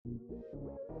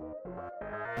Hello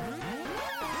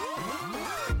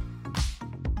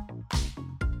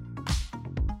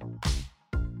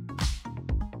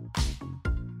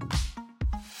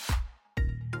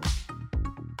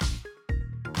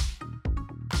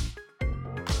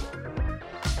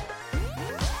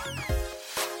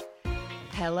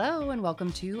and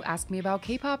welcome to Ask Me About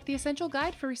K-Pop, the essential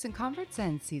guide for recent converts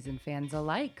and seasoned fans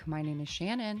alike. My name is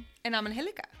Shannon. And I'm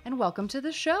Angelica. And welcome to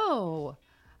the show.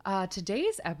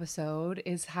 Today's episode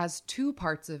has two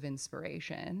parts of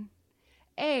inspiration.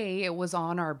 It was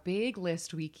on our big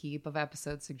list we keep of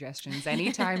episode suggestions.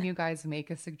 Anytime you guys make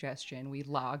a suggestion, we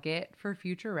log it for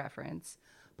future reference.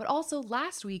 But also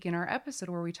last week in our episode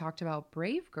where we talked about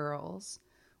Brave Girls,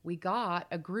 we got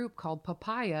a group called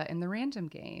Papaya in the random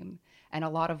game. And a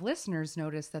lot of listeners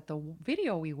noticed that the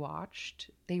video we watched,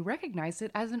 they recognized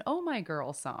it as an Oh My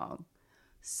Girl song.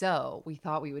 So we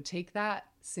thought we would take that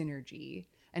synergy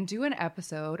and do an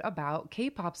episode about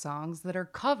K-pop songs that are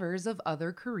covers of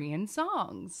other Korean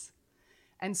songs.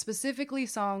 And specifically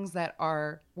songs that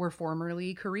were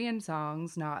formerly Korean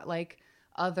songs, not like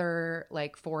other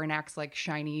like foreign acts like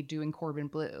SHINee doing Corbin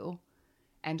Bleu.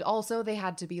 And also they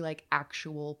had to be like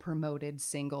actual promoted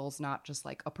singles, not just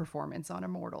like a performance on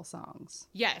Immortal songs.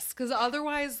 Yes, because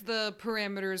otherwise the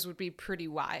parameters would be pretty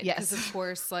wide. Yes. Because of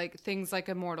course, like things like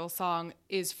Immortal Song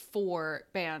is for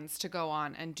bands to go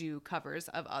on and do covers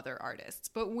of other artists.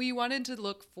 But we wanted to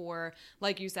look for,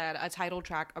 like you said, a title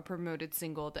track, a promoted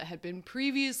single that had been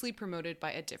previously promoted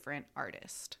by a different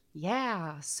artist.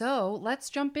 Yeah, so let's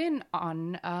jump in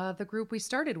on the group we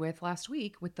started with last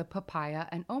week with the Papaya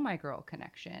and Oh My Girl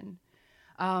connection.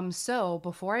 So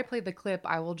before I play the clip,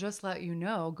 I will just let you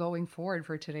know going forward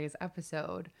for today's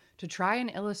episode, to try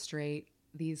and illustrate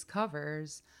these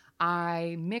covers,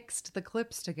 I mixed the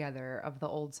clips together of the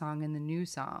old song and the new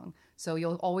song. So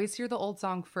you'll always hear the old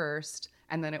song first,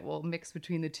 and then it will mix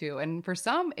between the two. And for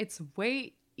some, it's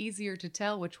way easier to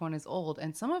tell which one is old,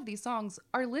 and some of these songs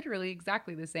are literally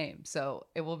exactly the same, so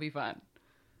it will be fun.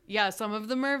 Yeah, some of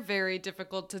them are very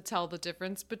difficult to tell the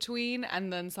difference between,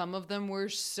 and then some of them were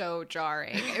so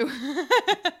jarring.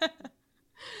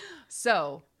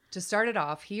 So to start it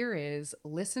off, here is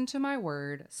Listen to My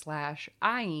Word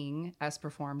 /Eyeing as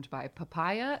performed by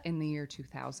Papaya in the year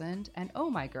 2000 and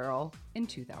Oh My Girl in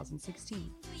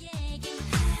 2016.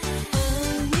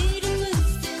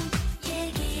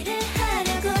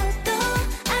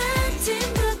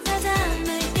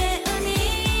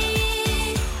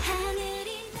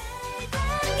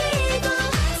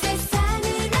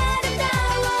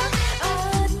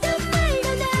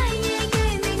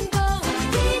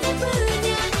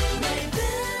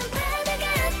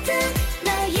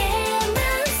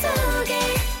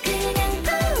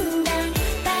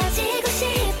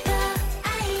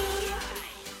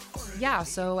 Yeah,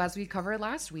 so as we covered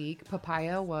last week,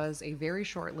 Papaya was a very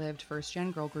short-lived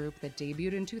first-gen girl group that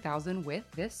debuted in 2000 with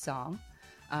this song.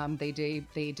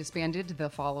 They disbanded the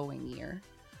following year.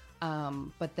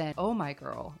 But then Oh My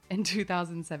Girl in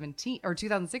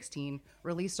 2016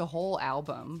 released a whole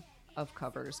album of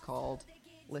covers called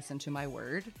Listen to My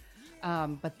Word.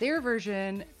 But their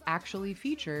version actually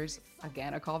features,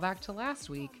 again, a callback to last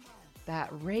week, that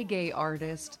reggae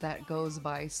artist that goes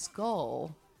by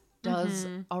Skull does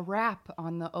a rap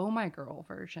on the Oh My Girl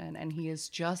version, and he is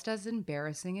just as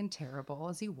embarrassing and terrible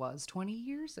as he was 20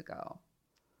 years ago.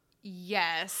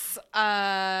 Yes.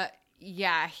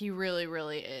 Yeah, he really,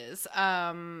 really is.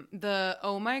 The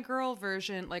Oh My Girl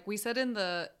version, like we said in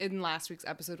last week's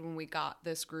episode when we got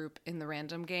this group in the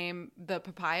random game, the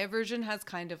Papaya version has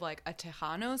kind of like a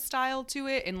Tejano style to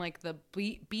it in like the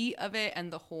beat of it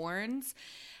and the horns,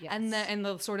 yes, and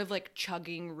the sort of like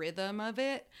chugging rhythm of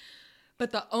it.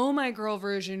 But the Oh My Girl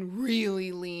version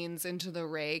really leans into the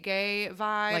reggae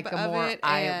vibe like the of more it. the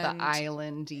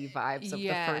islandy vibes of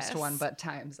Yes. the first one, but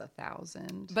times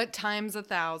 1,000. But times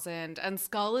 1,000. And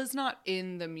Skull is not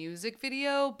in the music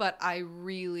video, but I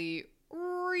really,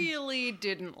 really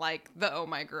didn't like the Oh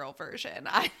My Girl version.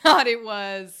 I thought it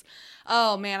was,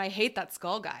 oh man, I hate that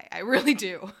Skull guy. I really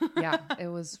do. Yeah, it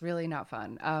was really not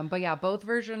fun. But yeah, both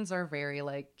versions are very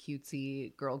like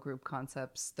cutesy girl group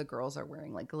concepts. The girls are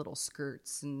wearing like little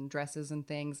skirts and dresses and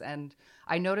things. And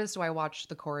I noticed when I watched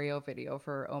the choreo video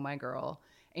for Oh My Girl,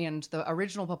 and the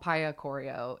original Papaya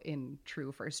choreo in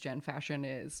true first gen fashion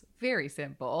is very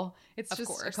simple. It's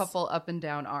just a couple up and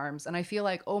down arms. And I feel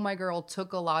like Oh My Girl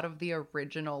took a lot of the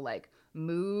original like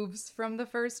moves from the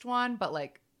first one, but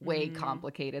like way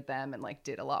complicated them and like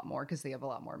did a lot more because they have a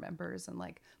lot more members and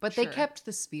like, but they kept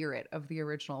the spirit of the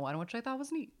original one, which I thought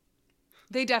was neat.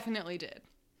 They definitely did.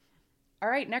 All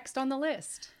right, next on the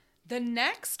list. The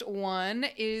next one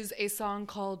is a song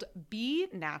called Be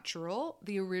Natural.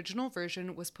 The original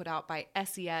version was put out by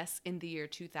SES in the year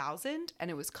 2000,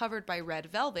 and it was covered by Red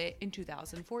Velvet in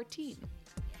 2014.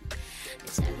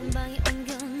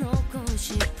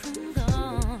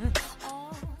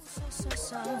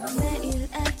 매일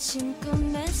아침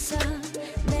꿈에서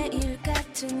매일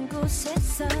같은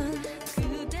곳에서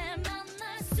그대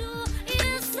만날 수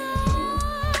있어.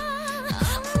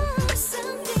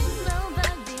 Something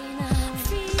nobody knows.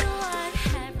 Feel like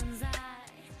heaven's eye.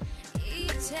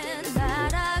 이제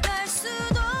날아갈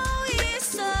수도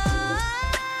있어.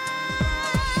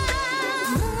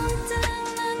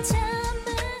 넌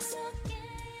잠에서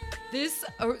This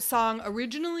song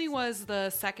originally was the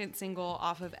second single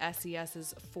off of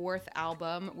SES's fourth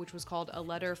album, which was called A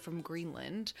Letter from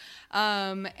Greenland.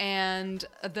 And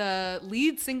the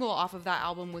lead single off of that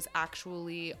album was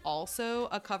actually also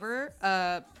a cover.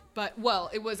 But, well,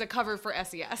 it was a cover for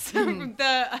SES.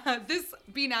 This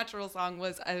Be Natural song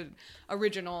was an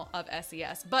original of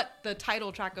SES. But the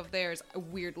title track of theirs,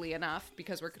 weirdly enough,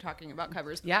 because we're talking about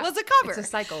covers, was a cover. It's a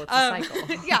cycle. It's a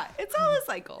cycle. Yeah, it's all a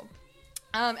cycle.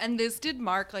 And this did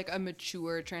mark like a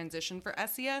mature transition for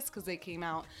SES because they came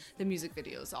out, the music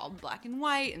video is all black and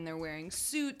white and they're wearing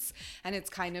suits and it's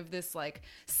kind of this like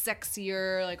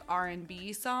sexier like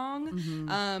R&B song.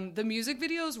 Mm-hmm. The music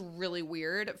video is really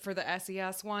weird for the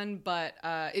SES one, but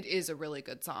it is a really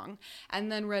good song.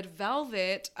 And then Red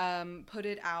Velvet put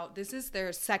it out. This is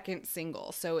their second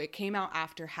single, so it came out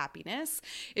after Happiness.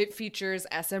 It features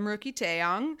SM rookie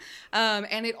Taeyong,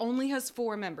 and it only has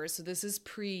 4 members, so this is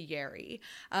pre-Yeri.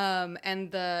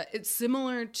 And it's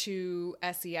similar to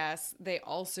SES. They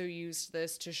also used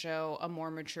this to show a more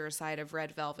mature side of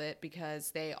Red Velvet because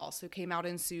they also came out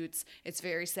in suits. It's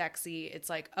very sexy. It's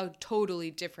like a totally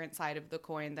different side of the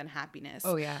coin than Happiness.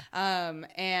 Oh, yeah.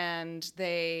 And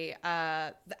they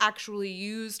actually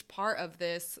used part of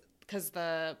this because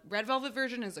the Red Velvet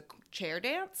version is a chair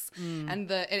dance, and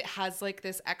it has like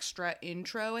this extra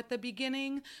intro at the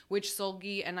beginning, which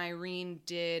Seulgi and Irene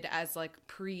did as like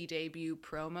pre-debut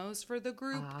promos for the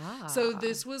group. So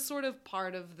this was sort of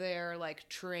part of their like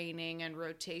training and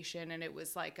rotation, and it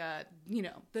was like the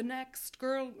next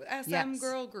girl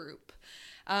group.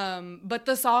 But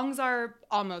the songs are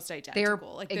almost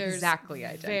identical. They're exactly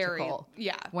identical.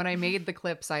 When I made the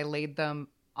clips, I laid them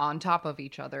on top of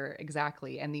each other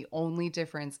exactly, and the only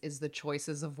difference is the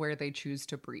choices of where they choose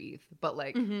to breathe, but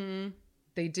like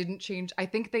they didn't change. I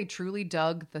think they truly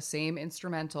dug the same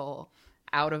instrumental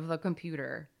out of the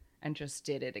computer and just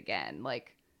did it again.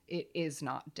 Like it is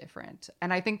not different,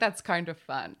 and I think that's kind of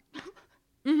fun.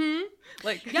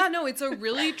 It's a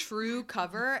really true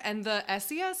cover, and the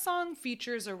SES song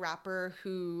features a rapper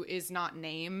who is not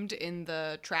named in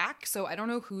the track, so I don't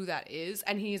know who that is,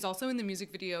 and he's also in the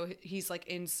music video. He's like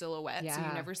in silhouette, so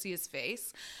you never see his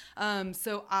face.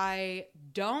 So I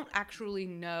don't actually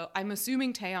know. I'm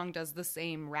assuming Taeyong does the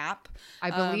same rap.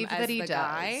 I believe that he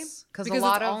does, because it's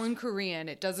all in Korean.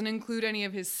 It doesn't include any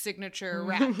of his signature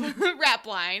rap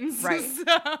lines, right?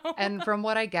 So. And from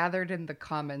what I gathered in the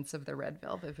comments of the Red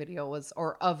Velvet video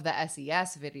of the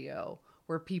SES video,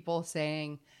 were people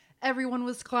saying everyone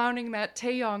was clowning that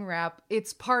Taeyong rap.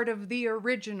 It's part of the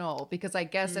original, because I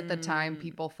guess at the time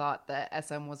people thought that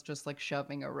SM was just like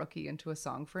shoving a rookie into a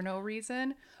song for no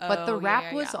reason, but the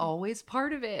rap was always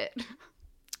part of it.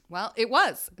 Well, it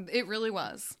was. It really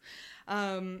was.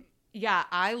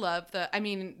 I love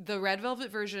the Red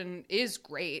Velvet version is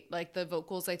great. Like the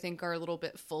vocals I think are a little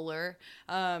bit fuller.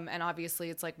 And obviously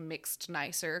it's like mixed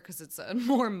nicer because it's a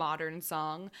more modern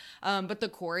song. But the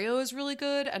choreo is really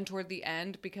good. And toward the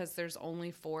end, because there's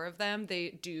only 4 of them,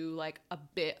 they do like a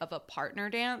bit of a partner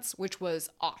dance, which was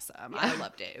awesome. I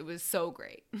loved it. It was so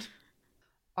great.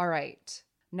 All right.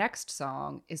 Next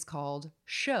song is called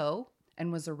Show,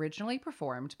 and was originally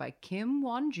performed by Kim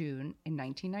Won-jun in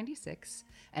 1996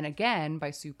 and again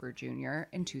by Super Junior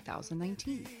in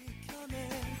 2019.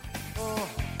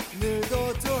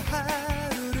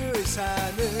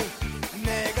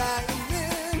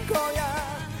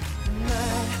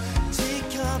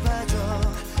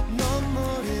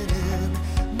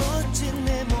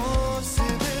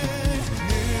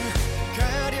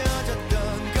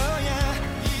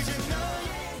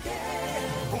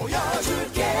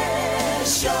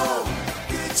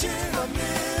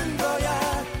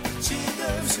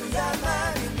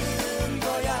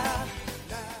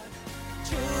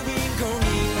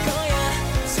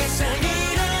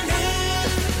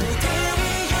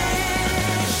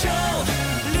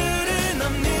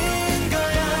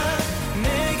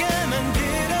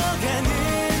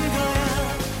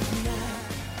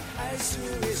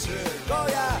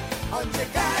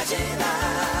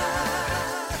 언제까지나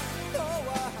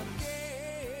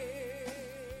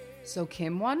So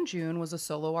Kim Won-jun was a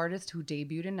solo artist who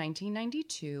debuted in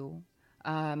 1992.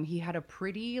 He had a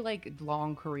pretty like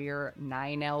long career,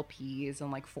 9 LPs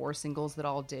and like 4 singles that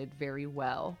all did very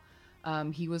well.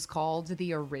 He was called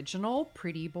the original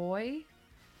Pretty Boy.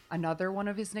 Another one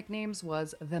of his nicknames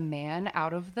was the man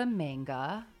out of the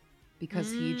manga, because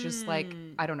he just like,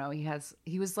 I don't know, he has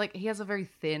a very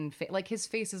thin face. Like his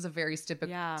face is a very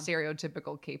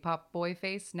stereotypical K-pop boy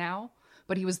face now,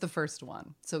 but he was the first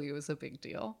one, so he was a big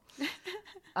deal.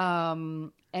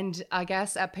 And I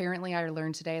guess apparently I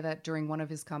learned today that during one of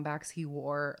his comebacks, he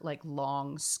wore like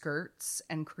long skirts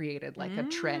and created like a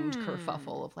trend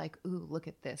kerfuffle of like, ooh, look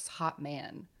at this hot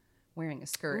man wearing a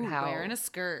skirt. Ooh, wearing a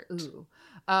skirt. Ooh.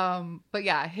 But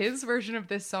yeah, his version of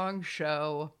this song,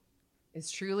 Show,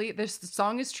 this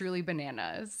song is truly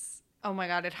bananas. Oh my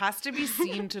God, it has to be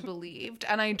seen to believed.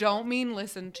 And I don't mean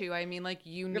listen to, I mean like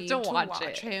you need to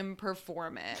watch him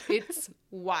perform it. It's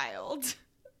wild.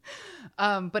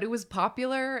 But it was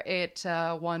popular. It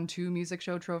won 2 music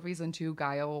show trophies and 2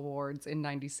 Gaio Awards in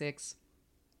 96.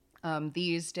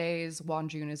 These days,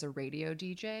 Won-jun is a radio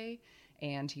DJ,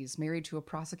 and he's married to a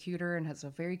prosecutor and has a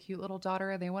very cute little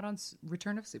daughter. They went on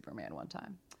Return of Superman one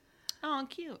time. Oh,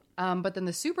 cute. But then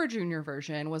the Super Junior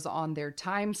version was on their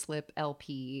Time Slip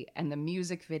LP, and the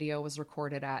music video was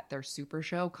recorded at their Super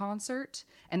Show concert.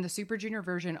 And the Super Junior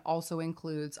version also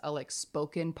includes a like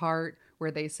spoken part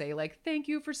where they say like, "Thank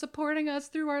you for supporting us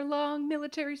through our long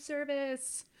military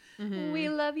service. We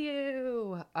love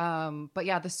you." But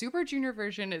yeah, the Super Junior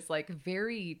version is like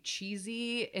very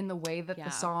cheesy in the way that the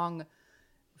song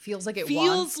feels like it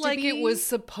wants to be. It was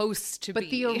supposed to be.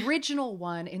 But the original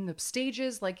one in the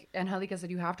stages, like Angelica said,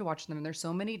 you have to watch them, and there's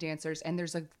so many dancers, and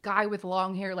there's a guy with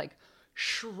long hair like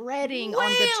shredding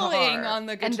on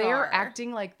the guitar. And they're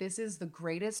acting like this is the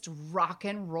greatest rock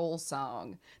and roll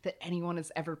song that anyone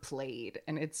has ever played,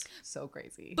 and it's so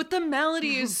crazy. But the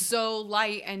melody is so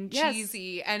light and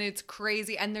cheesy, and it's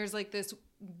crazy, and there's like this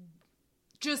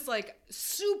just like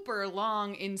super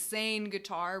long, insane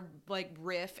guitar like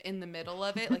riff in the middle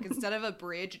of it. Like instead of a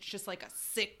bridge, it's just like a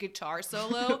sick guitar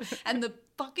solo. And the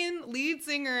fucking lead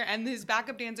singer and his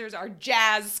backup dancers are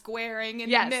jazz squaring in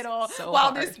the middle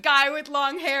while this guy with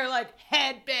long hair like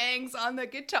head bangs on the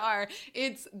guitar.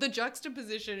 It's the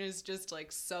juxtaposition is just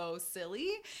like so silly.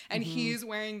 And he's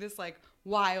wearing this like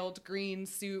wild green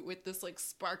suit with this like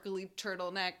sparkly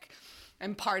turtleneck.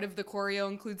 And part of the choreo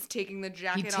includes taking the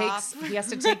jacket off. He has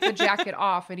to take the jacket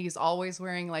off, and he's always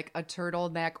wearing like a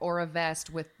turtleneck or a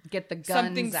vest with get the guns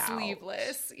something out.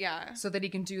 Sleeveless, yeah. So that he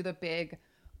can do the big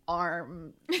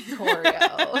arm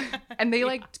choreo. And they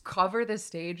like cover the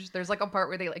stage. There's like a part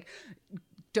where they like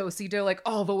do-si-do like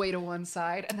all the way to one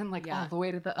side and then like all the way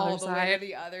to the other side. All the way to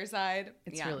the other side.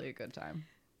 It's really a good time.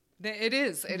 It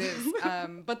is.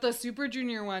 But the Super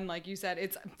Junior one, like you said,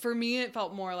 it's for me, it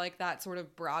felt more like that sort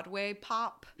of Broadway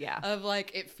pop. Yeah. Of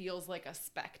like, it feels like a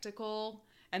spectacle.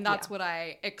 And that's what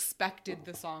I expected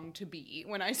the song to be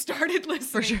when I started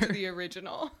listening to the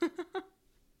original.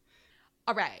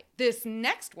 All right. This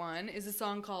next one is a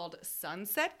song called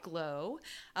Sunset Glow,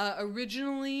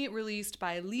 originally released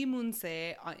by Lee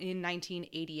Moon-se in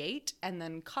 1988 and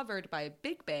then covered by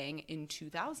Big Bang in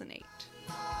 2008.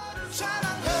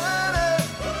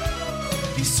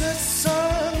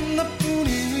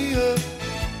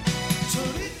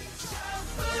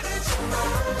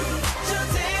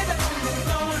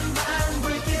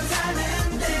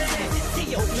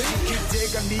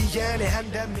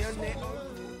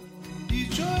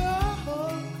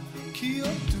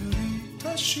 기억들이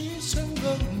다시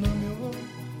생각나며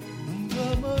눈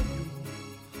감아요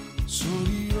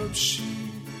소리 없이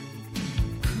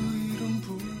그 이름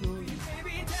불러요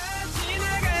Baby 다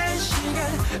지나간 시간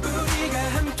우리가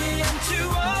함께한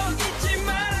추억 잊지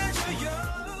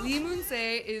말아줘요. Lee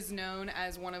Moon-se is known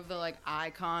as one of the like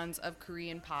icons of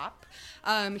Korean pop.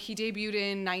 He debuted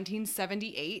in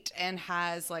 1978 and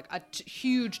has like a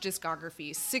huge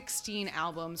discography, 16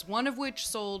 albums, one of which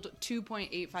sold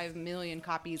 2.85 million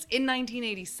copies in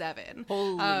 1987.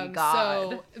 Holy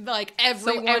God. So like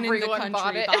everyone in the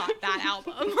country bought that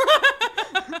album.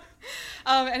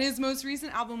 And his most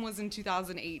recent album was in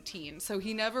 2018. So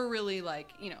he never really like,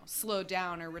 slowed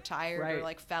down or retired or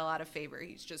like fell out of favor.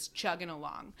 He's just chugging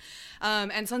along.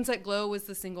 And Sunset Glow was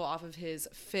the single off of his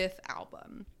 5th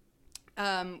album.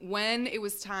 When it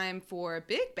was time for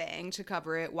Big Bang to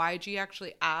cover it, YG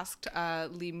actually asked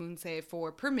Lee Moon-se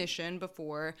for permission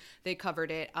before they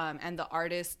covered it. And the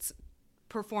artists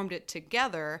performed it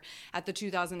together at the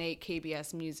 2008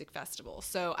 KBS Music Festival.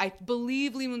 So I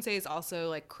believe Lee Moon-se is also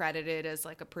like credited as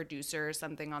like a producer or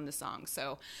something on the song.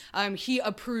 So he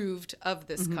approved of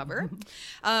this cover.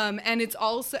 And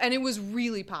it was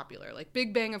really popular. Like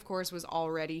Big Bang, of course, was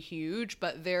already huge,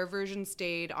 but their version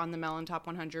stayed on the Melon Top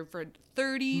 100 for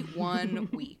 31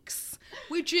 weeks,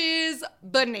 which is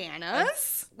bananas.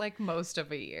 That's like most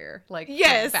of a year. Like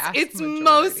Yes, vast it's majority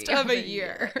most of a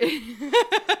year.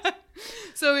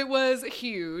 So it was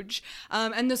huge.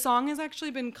 And the song has actually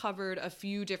been covered a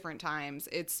few different times.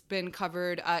 It's been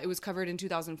covered, it was covered in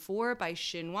 2004 by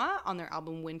Shinhwa on their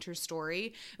album Winter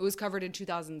Story. It was covered in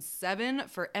 2007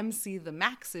 for MC The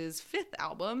Max's fifth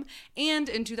album, and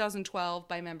in 2012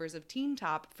 by members of Teen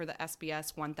Top for the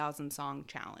SBS 1000 Song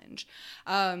Challenge.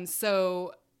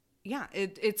 So yeah,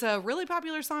 it's a really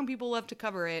popular song. People love to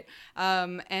cover it,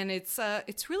 and it's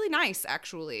really nice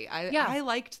actually. I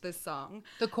liked this song.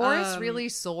 The chorus really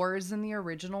soars in the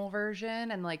original version,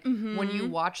 and like when you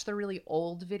watch the really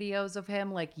old videos of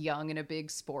him, like young in a big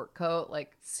sport coat,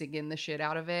 like singing the shit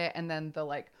out of it, and then the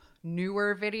like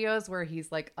newer videos where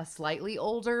he's like a slightly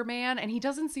older man, and he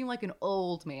doesn't seem like an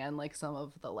old man like some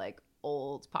of the like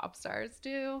old pop stars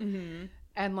do.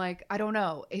 And like, I don't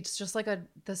know, it's just like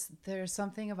there's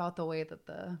something about the way that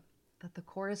the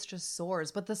chorus just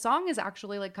soars. But the song is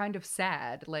actually like kind of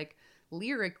sad. Like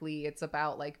lyrically, it's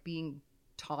about like being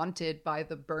taunted by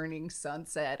the burning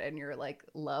sunset and your like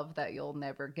love that you'll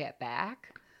never get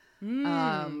back.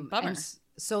 Bummer. And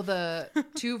so the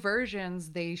two versions,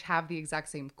 they have the exact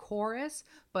same chorus,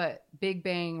 but Big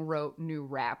Bang wrote new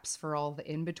raps for all the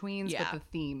in-betweens, Yeah. but the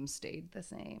theme stayed the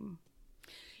same.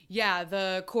 Yeah,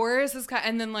 the chorus is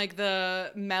and then like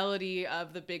the melody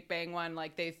of the Big Bang one,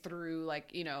 like they threw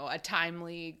like, you know, a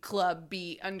timely club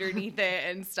beat underneath it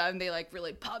and stuff, and they like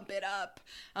really pump it up.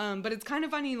 But it's kind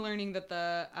of funny learning that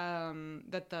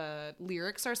the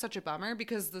lyrics are such a bummer,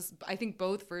 because I think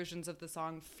both versions of the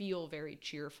song feel very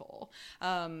cheerful.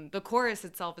 The chorus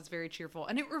itself is very cheerful,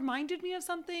 and it reminded me of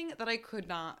something that I could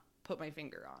not put my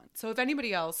finger on. So if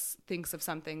anybody else thinks of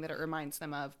something that it reminds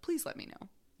them of, please let me know.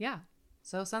 Yeah.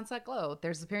 So Sunset Glow.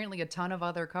 There's apparently a ton of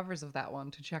other covers of that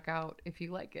one to check out if you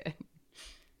like it.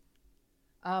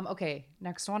 Okay,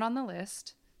 next one on the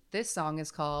list. This song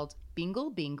is called Bingle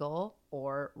Bingle,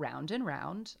 or Round and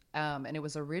Round. And it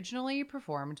was originally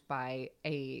performed by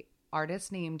a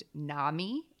artist named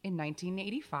Nami in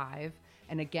 1985,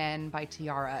 and again by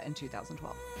Tiara in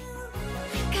 2012.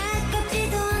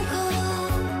 가깝지도 않고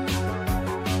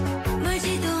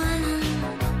멀지도 않은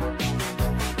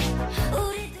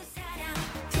우리 두 사람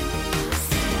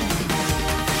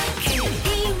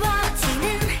그리워지는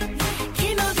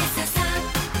길목에 서서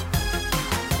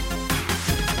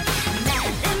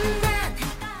나른한 밤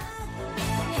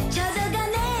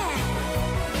젖어가네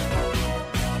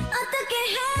어떻게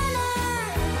하나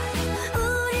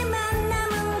우리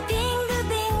만남은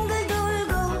빙글빙글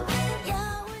돌고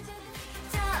여울처럼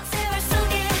저 세월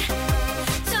속에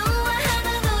좋아하는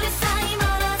우리 사이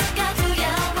멀어질까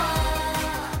두려워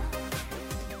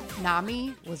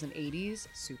Nami was an 80s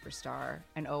superstar,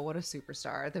 and oh, what a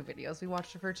superstar. The videos we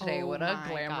watched of her today, Oh what a my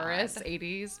glamorous God.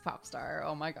 80s pop star.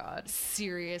 Oh my God.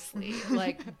 Seriously,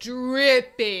 like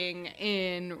dripping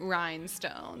in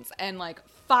rhinestones and like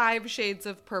 5 shades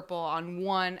of purple on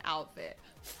one outfit,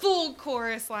 full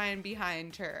chorus line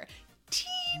behind her,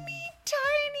 teeny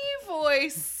tiny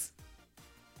voice,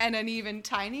 and an even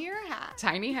tinier hat.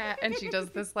 Tiny hat, and she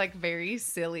does this like very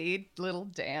silly little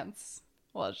dance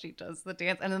while she does the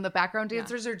dance, and then the background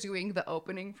dancers are doing the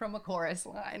opening from a chorus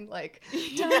line, like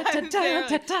They're,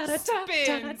 like,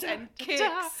 spins and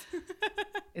kicks.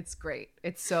 It's great.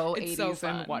 It's so It's 80s so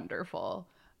fun. and wonderful.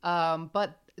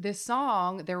 But this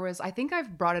song, I think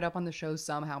I've brought it up on the show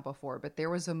somehow before, but there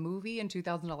was a movie in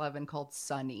 2011 called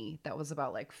Sunny that was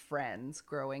about like friends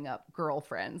growing up,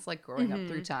 girlfriends, like growing up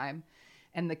through time.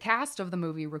 And the cast of the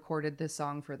movie recorded this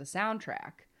song for the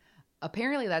soundtrack.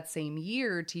 Apparently that same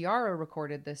year, Tiara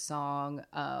recorded this song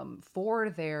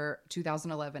for their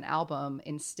 2011 album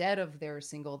instead of their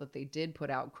single that they did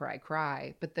put out, Cry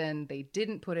Cry. But then they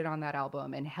didn't put it on that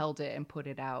album and held it and put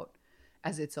it out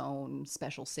as its own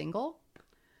special single.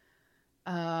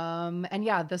 And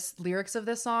yeah, the lyrics of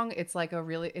this song, it's like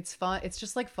it's fun. It's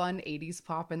just like fun 80s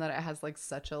pop, in that it has like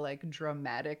such a like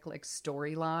dramatic like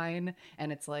storyline.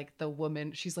 And it's like the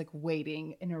woman, she's like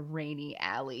waiting in a rainy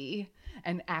alley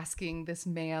and asking this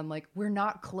man, like, we're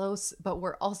not close, but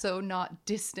we're also not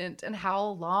distant. And how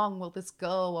long will this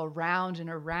go around and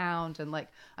around? And like,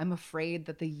 I'm afraid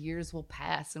that the years will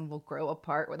pass and we'll grow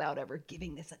apart without ever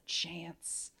giving this a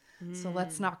chance. So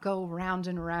let's not go round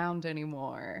and round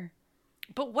anymore.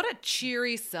 But what a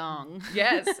cheery song.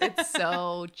 Yes, it's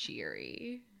so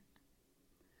cheery.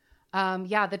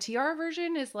 Yeah, the Tiara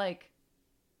version is like,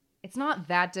 it's not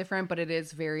that different, but it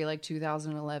is very like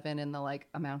 2011 in the like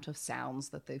amount of sounds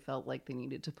that they felt like they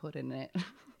needed to put in it.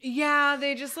 Yeah,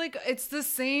 they just like, it's the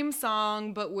same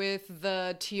song, but with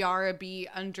the Tiara beat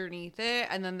underneath it.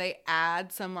 And then they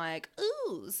add some like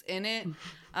oohs in it.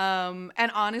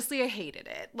 And honestly, I hated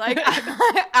it. Like,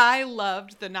 I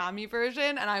loved the Nami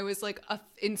version, and I was like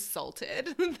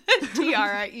insulted that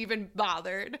Tiara even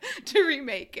bothered to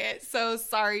remake it. So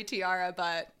sorry, Tiara,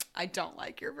 but I don't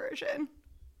like your version.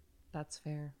 That's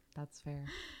fair. That's fair.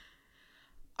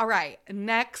 All right,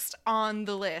 next on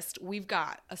the list, we've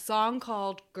got a song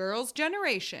called Girls'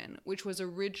 Generation, which was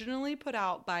originally put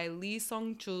out by Lee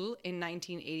Sung-chul in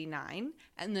 1989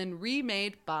 and then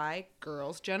remade by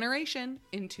Girls' Generation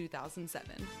in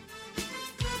 2007.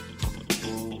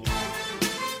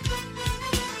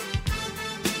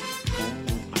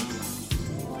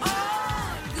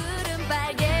 얼굴은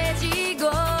빨개지고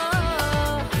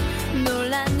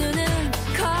놀란 눈은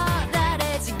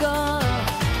커다래지고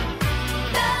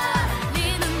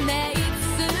떨리는 내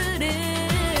입술은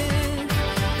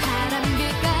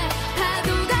바람길까 파도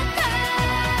같아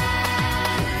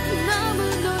너무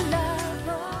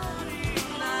놀라버린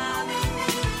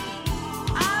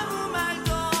아무 말도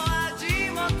하지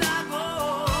못하고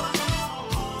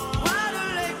화를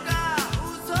낼까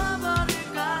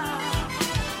웃어버릴까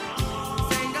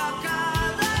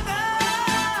생각하다가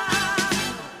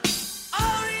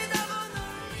어리다고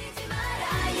놀리지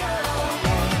말아요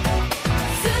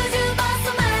수줍어서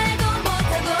말도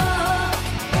못하고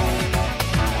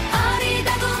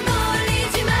어리다고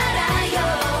놀리지 말아요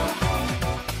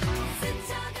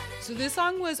스쳐가는 So this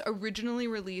song was originally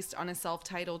released on a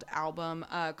self-titled album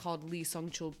called Lee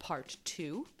Sung-chul Part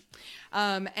 2.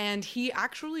 And he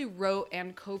actually wrote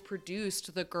and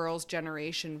co-produced the Girls'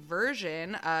 Generation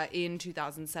version in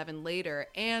 2007 later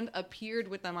and appeared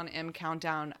with them on M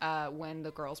Countdown when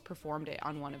the girls performed it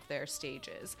on one of their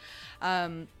stages.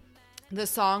 The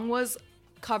song was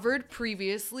covered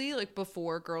previously, like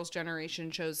before Girls' Generation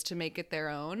chose to make it their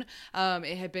own.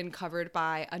 It had been covered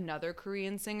by another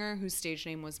Korean singer whose stage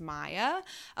name was Maya.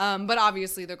 But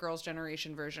obviously the Girls'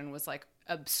 Generation version was like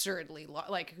absurdly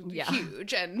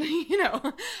huge, and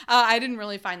I didn't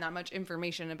really find that much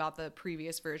information about the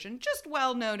previous version, just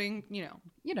well noting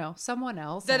Someone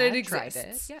else that had it tried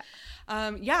exists. it.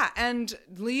 Yeah. And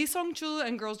Lee Sung-chul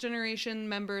and Girls' Generation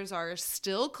members are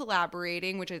still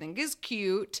collaborating, which I think is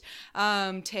cute.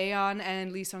 Taeyeon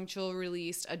and Lee Sung-chul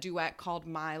released a duet called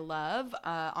My Love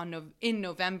in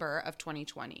November of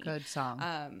 2020. Good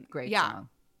song. Great song.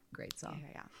 Great song.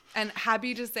 Yeah. And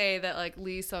happy to say that like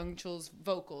Lee Sung-chul's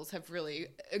vocals have really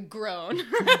grown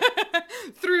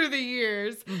through the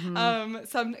years.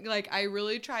 I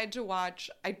really tried to watch.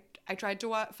 I tried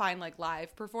to find like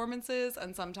live performances,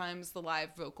 and sometimes the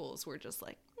live vocals were just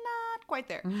like not quite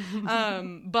there.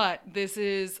 But this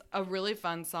is a really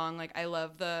fun song. Like, I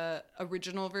love the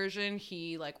original version.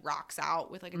 He like rocks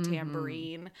out with like a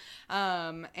tambourine,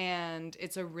 and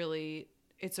it's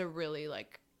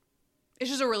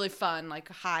just a really fun, like,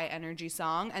 high energy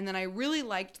song. And then I really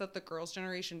liked that the Girls'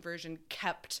 Generation version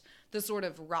kept the sort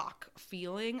of rock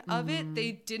feeling of it.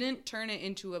 They didn't turn it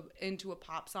into a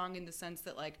pop song in the sense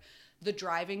that like the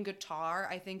driving guitar,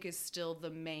 I think, is still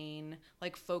the main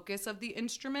like focus of the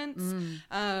instruments.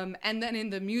 And then in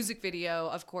the music video,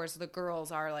 of course, the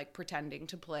girls are like pretending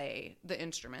to play the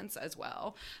instruments as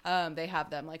well. They have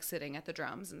them like sitting at the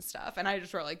drums and stuff. And I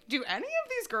just wrote like, do any of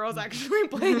these girls actually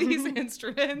play these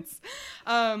instruments?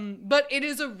 But it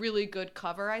is a really good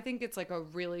cover. I think it's like a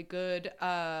really good,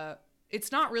 it's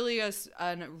not really a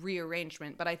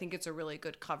rearrangement, but I think it's a really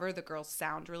good cover. The girls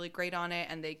sound really great on it,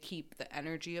 and they keep the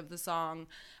energy of the song.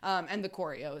 And the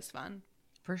choreo is fun.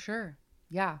 For sure.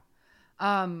 Yeah.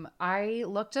 I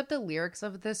looked up the lyrics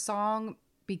of this song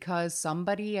because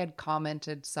somebody had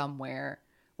commented somewhere,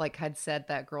 like had said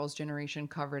that Girls' Generation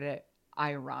covered it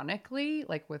ironically,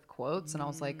 like with quotes. And I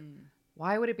was like,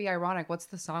 why would it be ironic? What's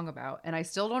the song about? And I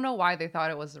still don't know why they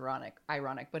thought it was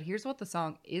ironic, but here's what the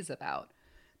song is about.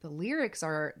 The lyrics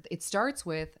are, it starts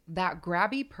with, that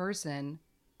grabby person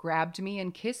grabbed me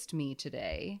and kissed me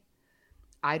today.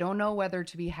 I don't know whether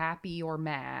to be happy or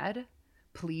mad.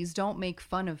 Please don't make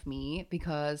fun of me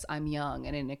because I'm young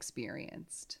and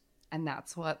inexperienced. And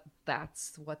that's what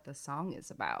the song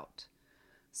is about.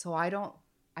 So I don't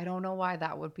know why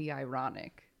that would be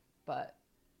ironic, but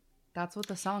that's what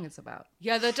the song is about.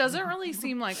 Yeah, that doesn't really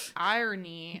seem like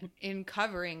irony in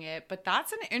covering it, but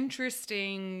that's an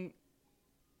interesting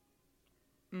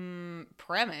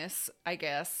premise, I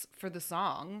guess, for the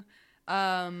song.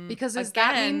 Because does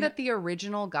that mean again- that the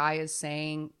original guy is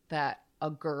saying that a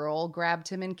girl grabbed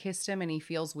him and kissed him and he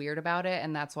feels weird about it,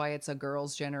 and that's why it's a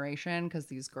girl's generation, because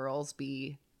these girls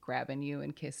be grabbing you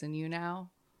and kissing you now?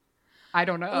 I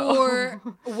don't know. Or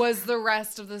was the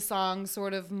rest of the song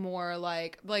sort of more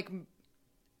like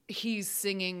he's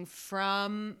singing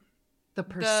from the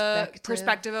the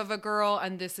perspective of a girl,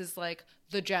 and this is like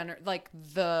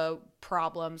the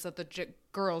problems that the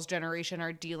girls' generation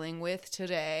are dealing with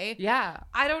today. Yeah.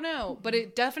 I don't know, but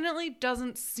it definitely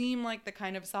doesn't seem like the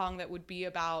kind of song that would be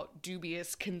about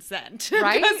dubious consent.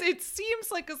 Right? Because it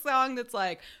seems like a song that's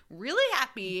like really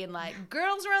happy and like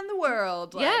girls around the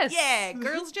world. Like, Yes. yeah,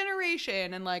 girls'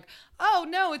 generation. And like, oh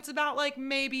no, it's about like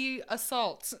maybe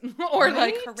assault or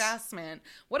like Right? harassment.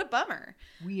 What a bummer.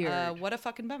 Weird. What a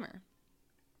fucking bummer.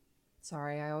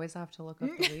 Sorry, I always have to look up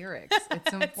the lyrics.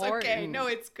 It's important. It's okay. No,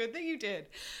 it's good that you did.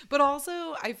 But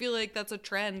also, I feel like that's a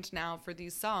trend now for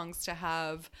these songs to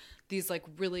have these like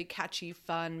really catchy,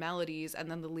 fun melodies, and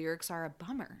then the lyrics are a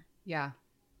bummer. Yeah,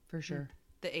 for sure.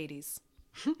 The 80s.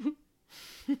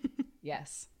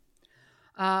 Yes.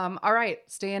 All right,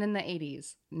 staying in the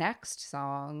 80s. Next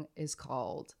song is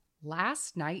called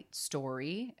Last Night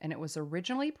Story, and it was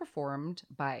originally performed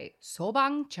by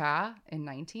Sobang Cha in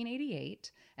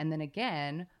 1988, and then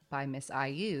again by Miss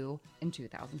IU in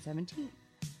 2017.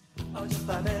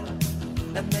 어젯밤에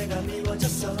난 내가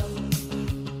미워졌어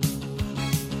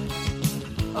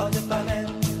어젯밤에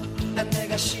난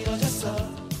내가 싫어졌어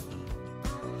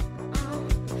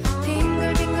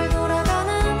빙글빙글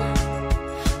돌아가는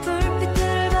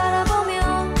불빛들을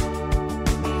바라보며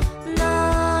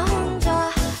나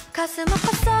혼자 가슴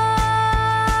아팠어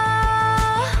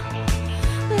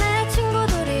내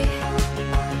친구들이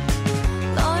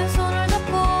너의 손을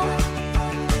잡고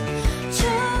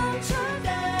춤출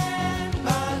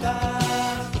때마다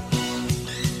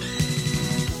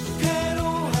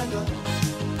괴로워하던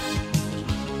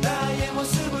나의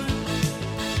모습을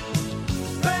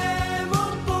왜 못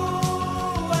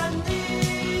보았니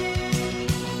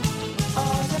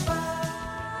어젯밤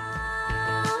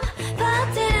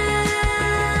파티는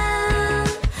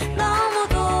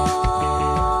너무도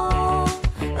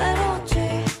외로웠지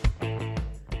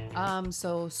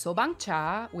So Sobang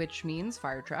Cha, which means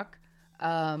fire truck,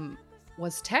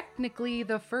 was technically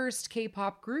the first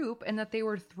K-pop group in that they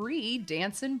were 3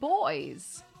 dancing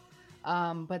boys.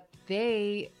 But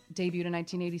they debuted in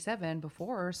 1987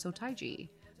 before Sotaiji.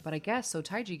 But I guess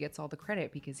Sotaiji gets all the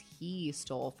credit because he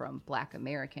stole from Black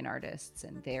American artists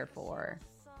and therefore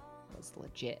was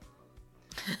legit.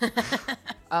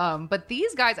 But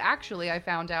these guys actually, I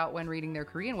found out when reading their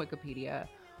Korean Wikipedia,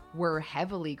 were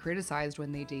heavily criticized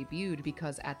when they debuted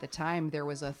because at the time there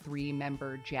was a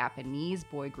 3-member Japanese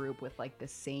boy group with like the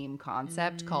same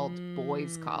concept called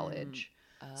Boys College.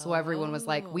 So everyone was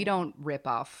like, we don't rip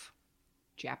off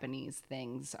Japanese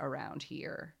things around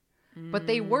here. But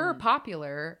they were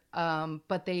popular,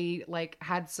 but they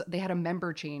had a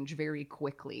member change very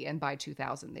quickly, and by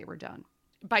 2000 they were done.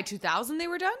 By 2000, they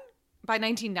were done? By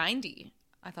 1990,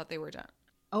 I thought they were done.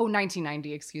 Oh,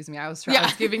 1990, excuse me. I was Yeah.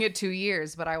 giving it 2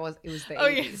 years, but it was the 80s. Oh,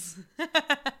 yes.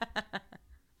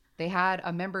 They had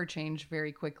a member change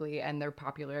very quickly and their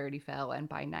popularity fell, and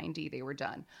by 90 they were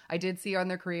done. I did see on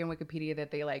their Korean Wikipedia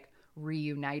that they like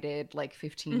reunited like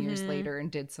 15 years later and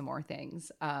did some more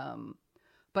things.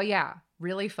 But yeah,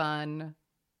 really fun.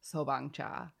 Sobang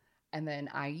Cha. And then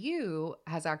IU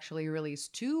has actually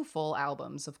released 2 full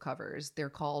albums of covers. They're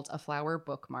called A Flower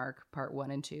Bookmark, Part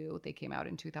 1 and 2. They came out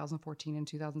in 2014 and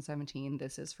 2017.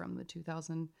 This is from the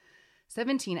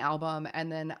 2017 album.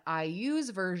 And then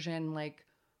IU's version, like,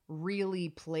 really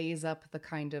plays up the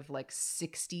kind of, like,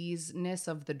 60s-ness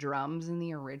of the drums in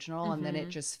the original. And then it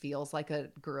just feels like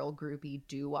a girl groupie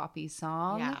doo-woppy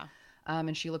song. Yeah.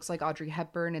 And she looks like Audrey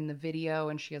Hepburn in the video.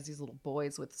 And she has these little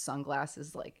boys with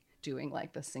sunglasses, like, doing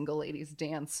like the single ladies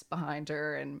dance behind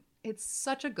her, and it's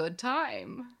such a good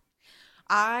time.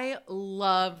 I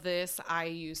love this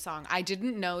IU song. I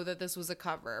didn't know that this was a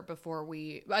cover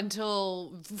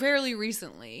until fairly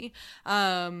recently.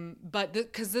 But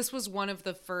because this was one of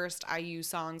the first IU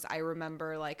songs I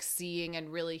remember like seeing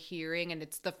and really hearing, and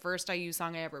it's the first IU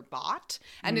song I ever bought,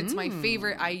 and it's my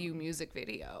favorite IU music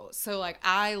video. So like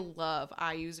I love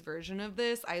IU's version of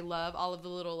this. I love all of the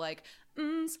little like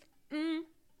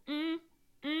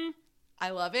I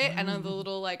love it. And then the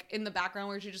little like in the background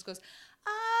where she just goes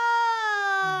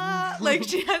like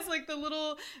she has like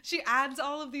she adds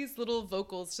all of these little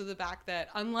vocals to the back that,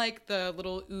 unlike the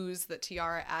little oohs that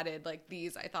Tiara added, like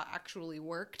these I thought actually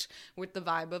worked with the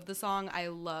vibe of the song. I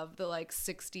love the like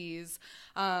 60s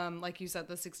like you said,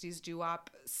 the 60s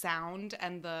doo-wop sound,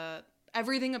 and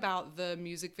everything about the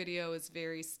music video is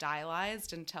very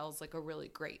stylized and tells like a really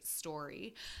great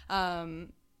story.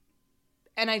 And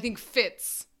I think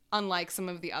fits, unlike some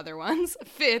of the other ones,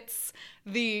 fits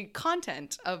the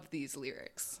content of these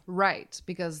lyrics. Right,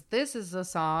 because this is a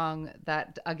song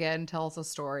that, again, tells a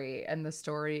story. And the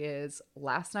story is,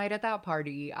 last night at that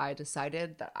party, I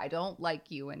decided that I don't like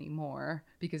you anymore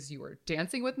because you were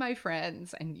dancing with my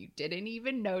friends and you didn't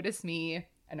even notice me.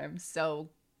 And I'm so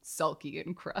sulky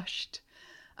and crushed.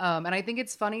 And I think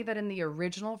it's funny that in the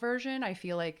original version, I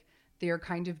feel like they're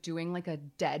kind of doing like a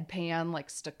deadpan, like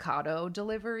staccato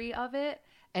delivery of it.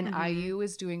 And IU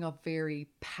is doing a very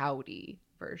pouty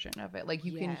version of it. Like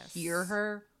you can hear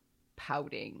her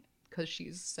pouting because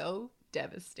she's so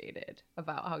devastated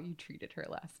about how you treated her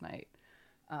last night.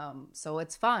 So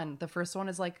it's fun. The first one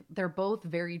is like, they're both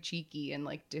very cheeky and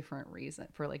like different reasons.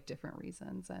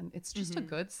 And it's just a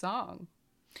good song.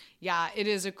 Yeah, it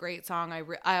is a great song.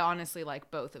 I honestly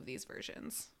like both of these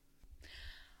versions.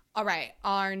 All right,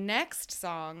 our next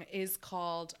song is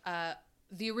called,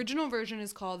 the original version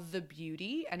is called The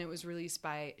Beauty, and it was released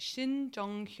by Shin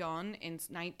Jong-hyun in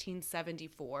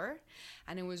 1974,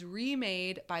 and it was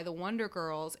remade by the Wonder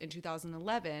Girls in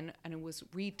 2011, and it was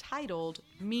retitled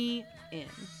Me In.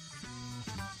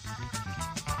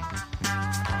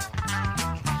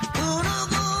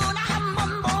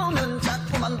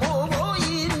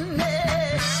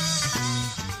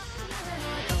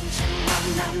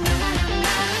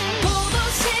 보고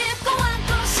싶고 안고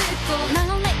싶고 넌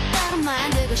내 따로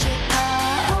만들고 싶어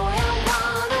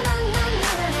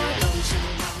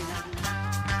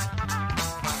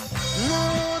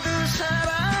모두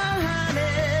사랑하네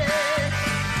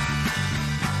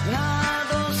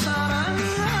나도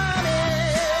사랑하네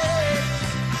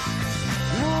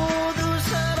모두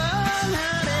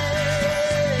사랑하네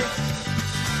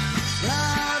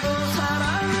나도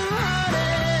사랑하네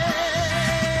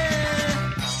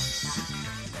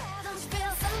Don't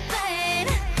feel something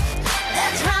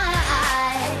that's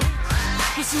right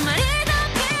무슨 말이든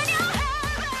그냥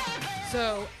해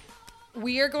So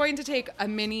we are going to take a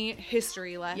mini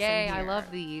history lesson. Yay, I here.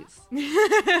 love these.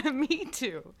 Me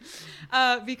too.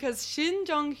 Because Shin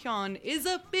Jong-hyun is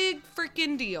a big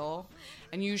freaking deal.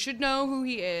 And you should know who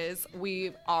he is.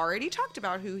 We've already talked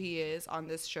about who he is on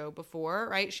this show before,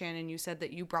 right, Shannon? You said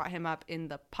that you brought him up in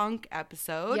the punk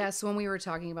episode. Yes, when we were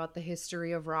talking about the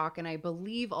history of rock, and I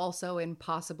believe also in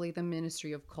possibly the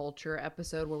Ministry of Culture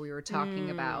episode where we were talking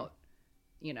about,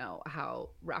 you know,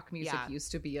 how rock music Yeah.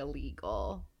 used to be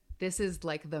illegal. This is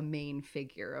like the main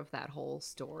figure of that whole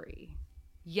story.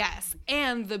 Yes,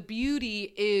 and The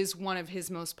Beauty is one of his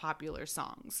most popular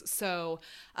songs. So,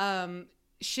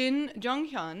 Shin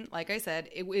Jong-hyun, like I said,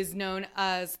 it is known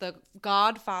as the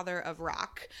godfather of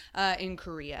rock in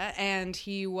Korea, and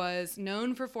he was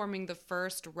known for forming the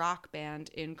first rock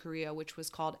band in Korea, which was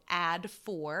called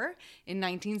Ad4 in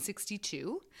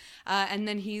 1962, and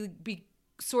then he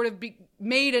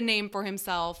made a name for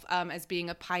himself as being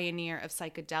a pioneer of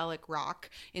psychedelic rock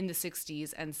in the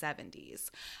 60s and 70s.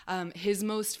 His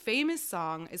most famous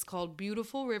song is called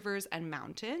Beautiful Rivers and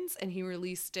Mountains, and he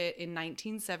released it in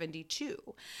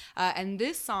 1972. And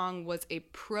this song was a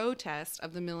protest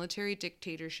of the military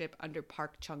dictatorship under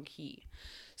Park Chung-hee.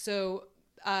 So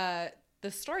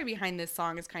the story behind this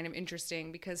song is kind of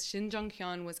interesting because Shin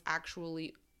Jong-hyun was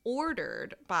actually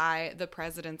ordered by the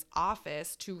president's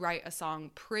office to write a song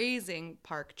praising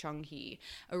Park Chung-hee.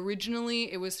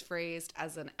 Originally, it was phrased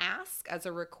as an ask, as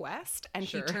a request, and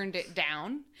he turned it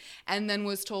down and then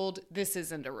was told, this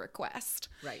isn't a request.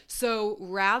 Right. So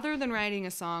rather than writing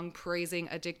a song praising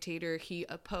a dictator he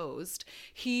opposed,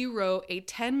 he wrote a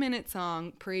 10-minute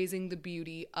song praising the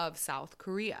beauty of South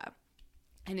Korea.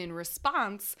 And in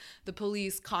response, the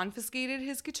police confiscated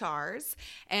his guitars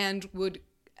and would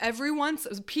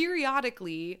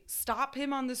periodically stop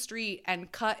him on the street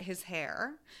and cut his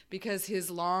hair because his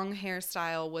long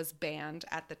hairstyle was banned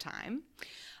at the time.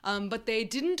 But they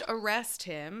didn't arrest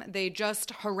him. They just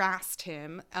harassed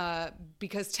him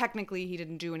because technically he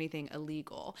didn't do anything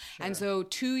illegal. Sure. And so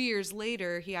 2 years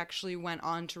later, he actually went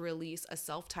on to release a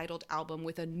self-titled album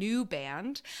with a new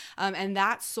band. And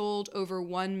that sold over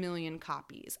 1 million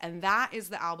copies. And that is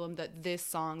the album that this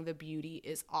song, The Beauty,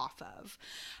 is off of.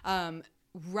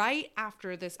 Right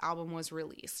after this album was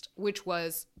released, which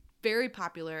was very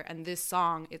popular, and this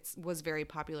song was very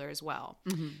popular as well.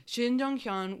 Shin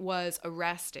Jong-hyun was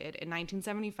arrested in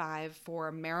 1975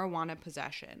 for marijuana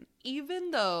possession.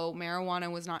 even though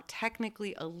marijuana was not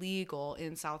technically illegal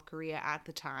in South Korea at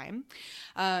the time.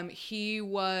 He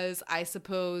was, I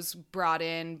suppose, brought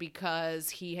in because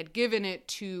he had given it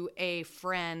to a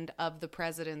friend of the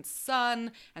president's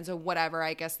son. And so whatever,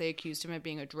 I guess they accused him of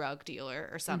being a drug dealer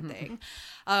or something.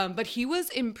 But he was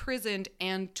imprisoned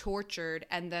and tortured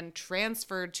and then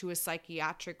transferred to a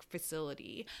psychiatric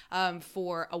facility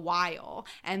for a while.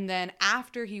 And then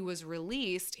after he was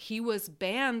released, he was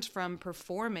banned from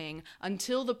performing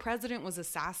until the president was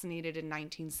assassinated in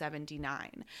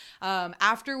 1979.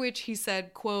 After which he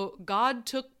said, quote, "God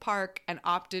took Park and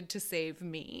opted to save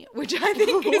me," which I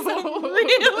think is a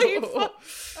really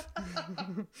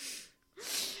fun.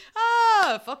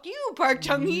 Fuck you, Park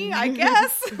Chung-hee, I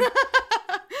guess.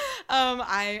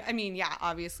 I mean, yeah,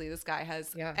 obviously this guy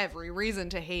has every reason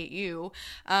to hate you.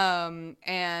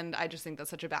 And I just think that's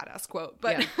such a badass quote.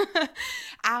 But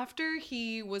after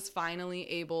he was finally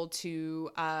able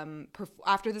to,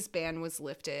 after this ban was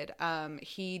lifted,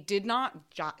 he did not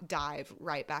dive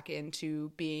right back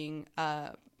into being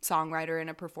a songwriter and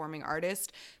a performing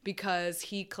artist, because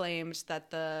he claimed that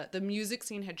the music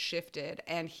scene had shifted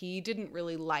and he didn't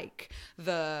really like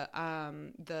the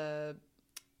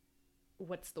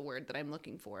what's the word that I'm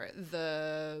looking for?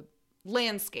 The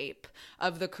landscape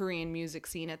of the Korean music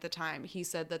scene at the time. He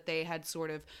said that they had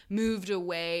sort of moved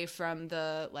away from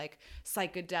the like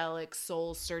psychedelic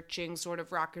soul searching sort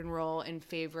of rock and roll in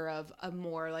favor of a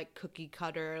more like cookie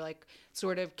cutter, like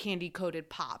sort of candy coated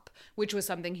pop, which was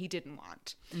something he didn't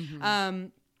want.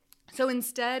 So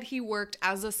instead, he worked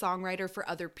as a songwriter for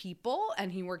other people,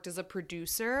 and he worked as a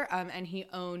producer, and he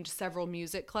owned several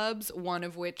music clubs, one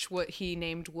of which what he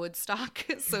named Woodstock.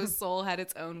 So Seoul had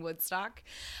its own Woodstock.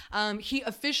 He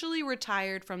officially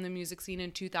retired from the music scene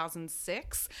in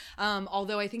 2006,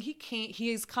 although I think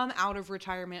he has come out of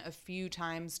retirement a few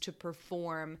times to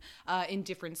perform in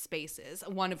different spaces,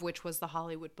 one of which was the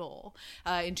Hollywood Bowl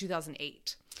in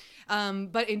 2008.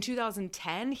 But in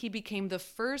 2010, he became the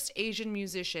first Asian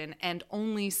musician and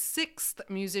only 6th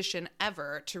musician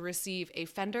ever to receive a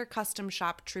Fender Custom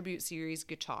Shop Tribute Series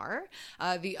guitar.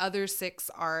 The other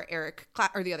 5 are Eric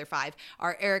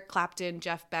Clapton,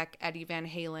 Jeff Beck, Eddie Van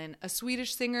Halen, a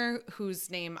Swedish singer whose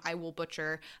name I will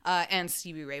butcher, and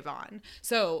Stevie Ray Vaughan.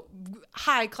 So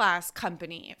high-class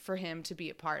company for him to be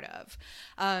a part of.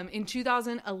 In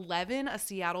 2011, a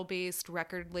Seattle-based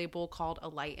record label called A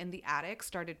Light in the Attic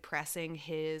started pressing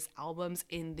his albums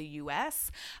in the US,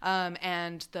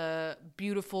 and the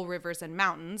Beautiful Rivers and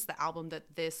Mountains, the album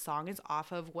that this song is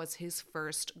off of, was his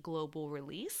first global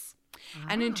release.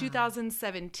 And in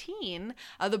 2017,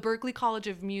 the Berklee College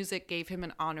of Music gave him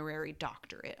an honorary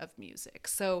doctorate of music.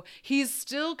 So he's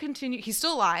still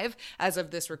alive as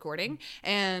of this recording,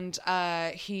 and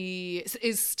he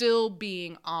is still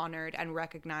being honored and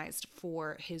recognized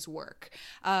for his work.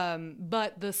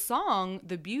 But the song,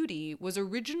 The Beauty, was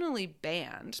originally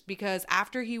banned because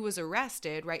after he was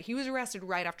arrested, he was arrested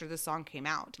right after the song came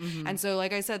out. And so,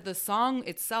 like I said, the song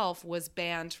itself was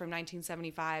banned from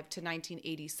 1975 to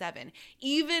 1987.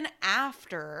 Even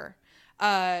after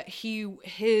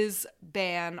his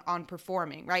ban on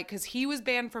performing, right? Because he was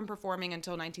banned from performing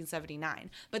until 1979.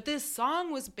 But this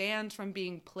song was banned from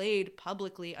being played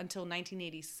publicly until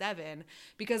 1987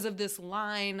 because of this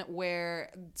line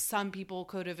where some people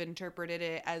could have interpreted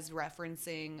it as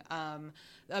referencing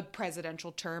a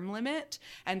presidential term limit.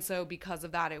 And so because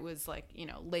of that, it was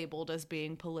labeled as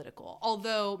being political.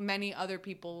 Although many other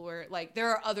people were like,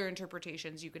 there are other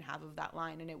interpretations you can have of that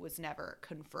line, and it was never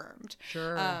confirmed.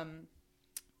 Sure.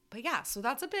 But yeah, so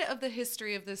that's a bit of the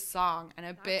history of this song and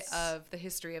a bit of the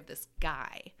history of this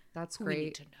guy. That's who great. We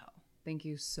need to know. Thank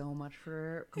you so much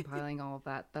for compiling all of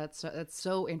that. That's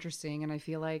so interesting, and I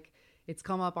feel like it's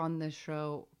come up on this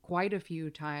show quite a few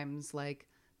times, like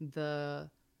the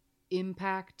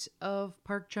impact of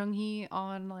Park Chung-hee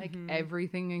on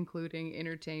everything, including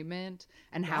entertainment,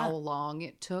 and how long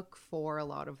it took for a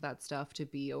lot of that stuff to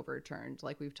be overturned.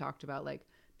 Like we've talked about,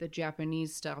 the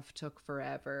Japanese stuff took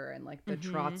forever, and the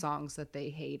trot songs that they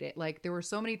hated. There were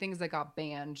so many things that got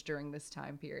banned during this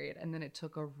time period, and then it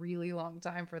took a really long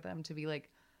time for them to be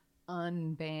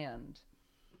unbanned.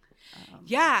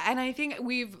 Yeah, and I think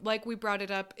we brought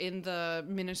it up in the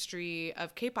Ministry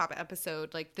of K-pop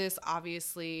episode, this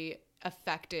obviously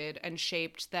affected and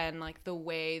shaped then the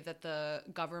way that the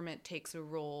government takes a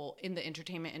role in the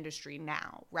entertainment industry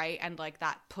now, right? And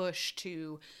that push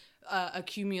to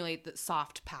accumulate the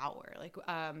soft power,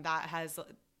 that has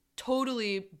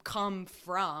totally come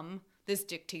from this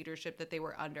dictatorship that they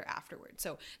were under afterwards.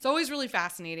 So it's always really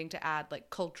fascinating to add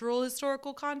cultural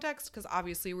historical context, because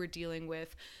obviously we're dealing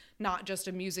with not just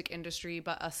a music industry,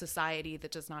 but a society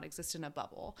that does not exist in a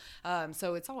bubble.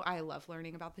 So it's all, I love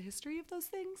learning about the history of those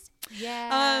things.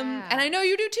 Yeah. And I know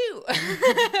you do too.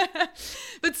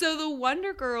 But so the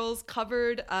Wonder Girls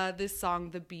covered this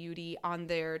song, The Beauty, on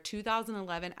their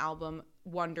 2011 album,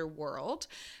 Wonder World,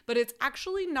 but it's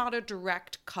actually not a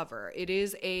direct cover. It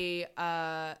is a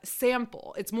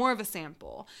sample. It's more of a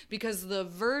sample because the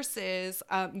verses,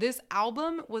 this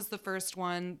album was the first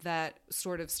one that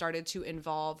sort of started to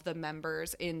involve the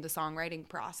members in the songwriting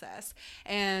process.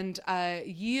 And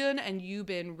Yeon and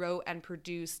Yubin wrote and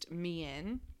produced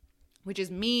Mien, which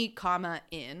is me, comma,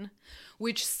 in,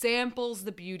 which samples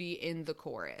The Beauty in the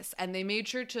chorus. And they made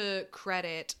sure to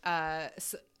credit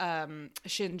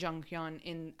Shin Jung-hyun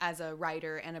in as a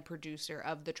writer and a producer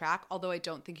of the track, although I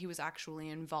don't think he was actually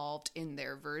involved in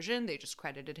their version. They just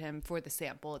credited him for the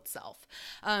sample itself.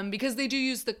 Because they do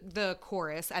use the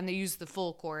chorus, and they use the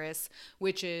full chorus,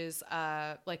 which is,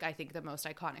 like, I think the most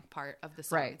iconic part of the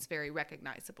song. Right. It's very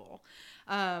recognizable.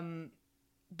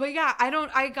 But yeah,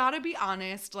 I gotta be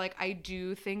honest, like, I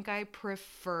do think I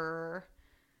prefer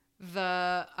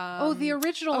the the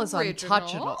original is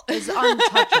untouchable. Is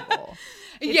untouchable.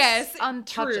 Yes,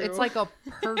 untouchable. true. It's like a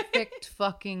perfect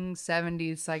fucking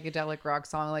 70s psychedelic rock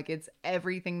song. Like, it's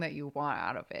everything that you want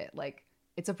out of it. Like,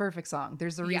 it's a perfect song.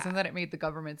 There's a reason that it made the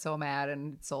government so mad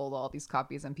and sold all these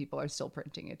copies, and people are still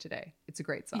printing it today. It's a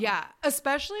great song. Yeah,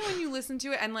 especially when you listen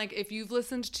to it, and like if you've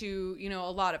listened to, you know,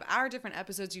 a lot of our different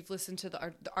episodes, you've listened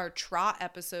to our Trot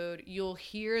episode, you'll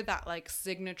hear that like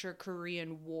signature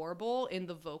Korean warble in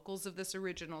the vocals of this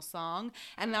original song,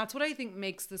 and that's what I think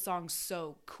makes the song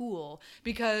so cool,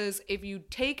 because if you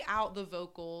take out the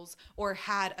vocals or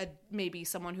had maybe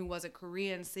someone who wasn't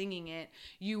Korean singing it,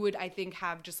 you would, I think,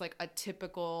 have just like a typical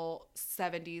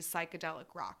 70s psychedelic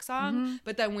rock song.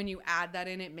 But then when you add that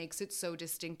in, it makes it so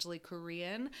distinctly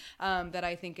Korean that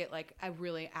I think it like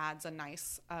really adds a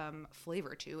nice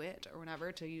flavor to it, or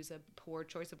whatever, to use a poor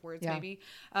choice of words maybe.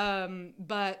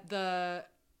 But the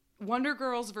Wonder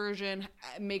Girls version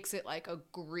makes it like a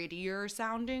grittier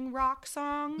sounding rock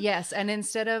song. Yes, and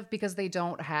instead of, because they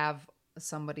don't have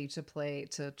somebody to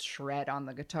shred on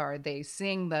the guitar, they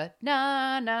sing the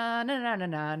na na na na na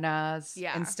na nas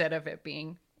instead of it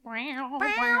being Yeah.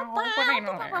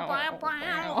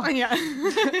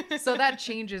 so that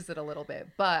changes it a little bit.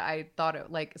 But I thought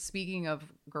it, like, speaking of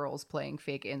girls playing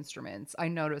fake instruments, I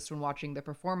noticed when watching the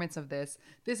performance of this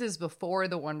is before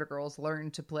the Wonder Girls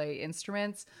learned to play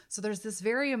instruments. So there's this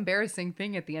very embarrassing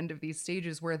thing at the end of these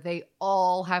stages where they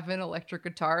all have an electric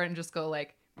guitar and just go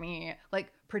like meh,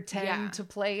 like pretend to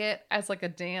play it as like a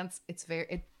dance. It's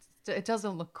very, it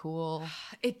doesn't look cool.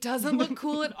 It doesn't look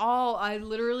cool at all. I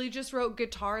literally just wrote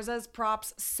guitars as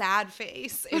props, sad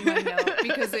face in my note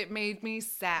because it made me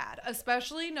sad,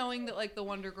 especially knowing that like the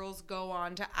Wonder Girls go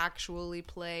on to actually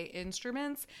play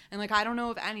instruments. And like, I don't know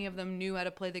if any of them knew how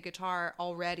to play the guitar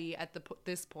already at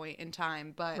this point in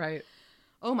time, but right.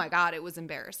 Oh my God, it was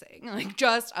embarrassing. Like,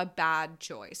 just a bad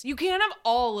choice. You can't have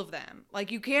all of them.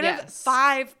 Like, you can't have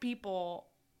 5 people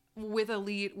with a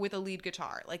lead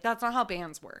guitar. Like, that's not how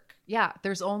bands work. Yeah,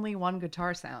 there's only one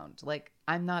guitar sound. Like,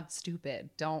 I'm not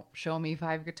stupid. Don't show me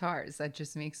 5 guitars. That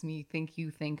just makes me think you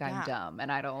think I'm dumb,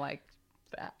 and I don't like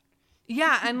that.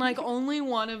 Yeah, and like only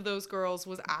one of those girls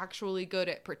was actually good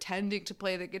at pretending to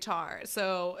play the guitar.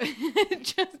 So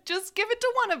just give it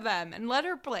to one of them and let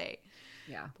her play.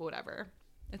 Yeah. But whatever.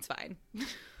 It's fine.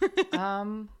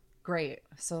 Great.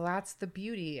 So that's The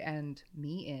Beauty and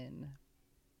Me In.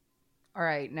 All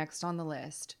right, next on the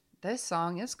list. This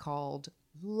song is called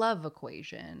Love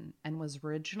Equation and was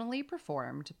originally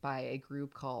performed by a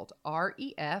group called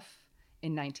REF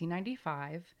in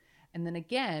 1995 and then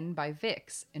again by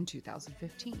VIX in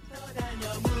 2015.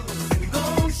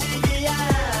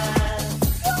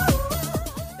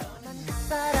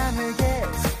 바람을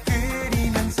계속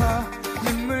그리면서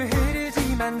눈물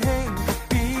흐르지만 행복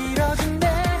빌어준대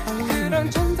그런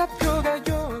전사표가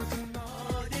요즘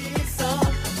어디 있어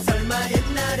설마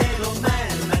옛날에도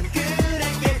말만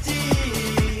그랬겠지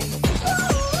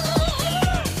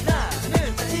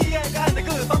나는 잘 이해가 안 돼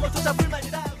그 방법조차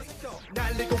불만이라고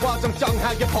날리고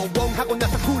어정쩡하게 포옹하고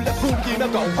나서 굴레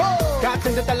풍기며 go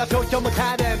같은 데 달라 표현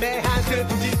못하는 매한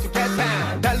슬픈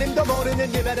지수개탄 달림도 모르는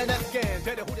이별의 낯게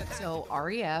되려 후련한 So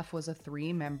REF was a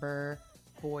 3-member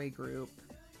boy group.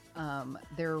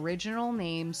 Their original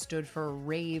name stood for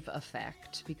Rave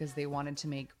Effect because they wanted to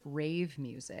make rave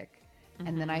music.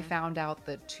 And then I found out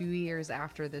that 2 years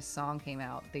after this song came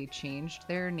out, they changed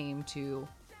their name to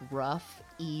Rough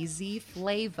Easy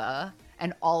Flava,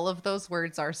 and all of those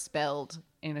words are spelled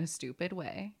in a stupid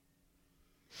way.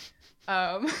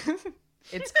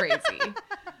 It's crazy.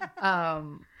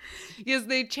 Yes,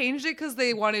 they changed it because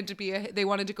they wanted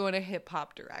to go in a hip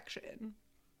hop direction.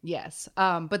 Yes.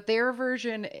 But their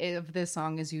version of this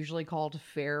song is usually called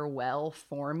Farewell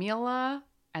Formula.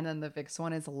 And then the Vix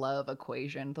one is Love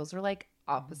Equation. Those are like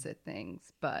opposite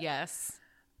things. But Yes.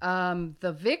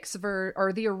 the Vix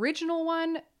or the original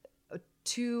one,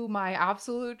 to my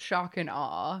absolute shock and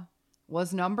awe,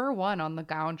 was number 1 on the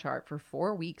Gaon chart for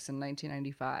 4 weeks in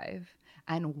 1995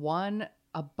 and won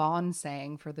a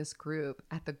Bonsang for this group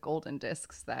at the Golden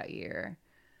Discs that year.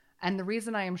 And the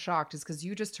reason I am shocked is because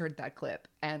you just heard that clip.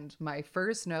 And my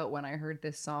first note when I heard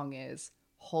this song is,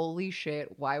 holy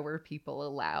shit, why were people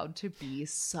allowed to be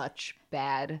such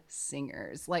bad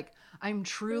singers? Like, I'm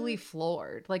truly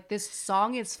floored. Like, this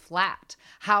song is flat.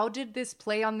 How did this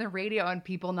play on the radio and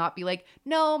people not be like,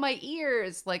 no, my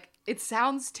ears? Like, it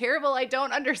sounds terrible. I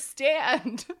don't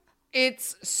understand.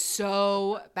 It's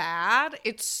so bad.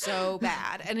 It's so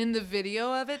bad. And in the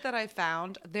video of it that I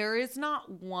found, there is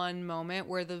not one moment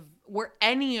where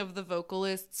any of the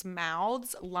vocalists'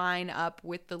 mouths line up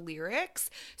with the lyrics.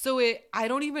 So I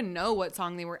don't even know what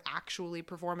song they were actually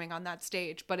performing on that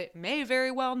stage, but it may very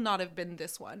well not have been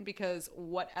this one because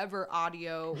whatever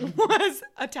audio was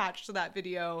attached to that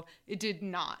video, it did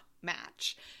not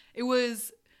match. It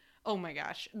was... Oh my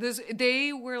gosh.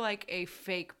 They were like a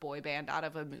fake boy band out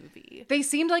of a movie. They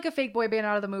seemed like a fake boy band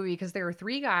out of the movie because there were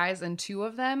 3 guys and 2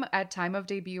 of them at time of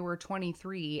debut were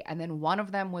 23 and then one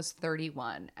of them was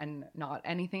 31. And not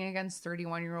anything against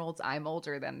 31-year-olds. I'm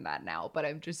older than that now, but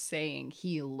I'm just saying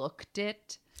he looked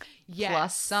it. Yes.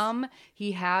 Plus some.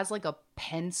 He has like a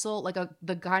pencil, like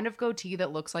the kind of goatee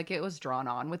that looks like it was drawn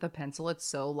on with a pencil. It's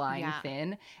so line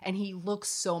thin and he looks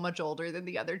so much older than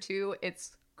the other 2.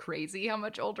 It's crazy how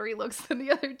much older he looks than the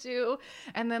other 2.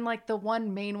 And then like the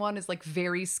main one is like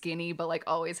very skinny but like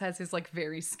always has his like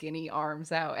very skinny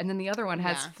arms out, and then the other one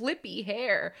has flippy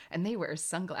hair and they wear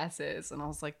sunglasses, and I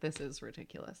was like, this is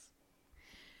ridiculous.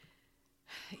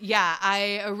 Yeah,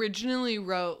 I originally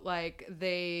wrote like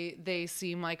they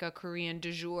seem like a Korean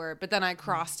du jour, but then I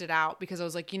crossed it out because I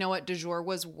was like, you know what, du jour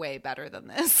was way better than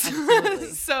this.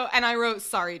 Absolutely. And I wrote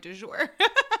sorry du jour.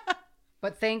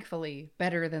 But thankfully,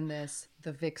 better than this,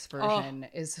 the Vix version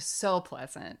is so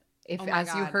pleasant. If,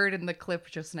 as you heard in the clip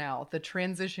just now, the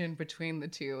transition between the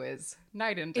 2 is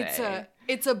night and day.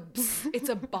 It's a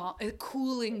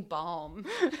cooling balm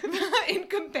in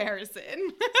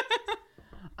comparison.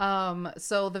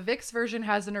 So the Vix version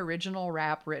has an original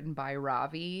rap written by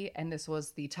Ravi, and this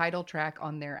was the title track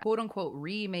on their quote-unquote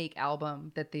remake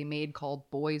album that they made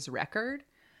called Boys Record.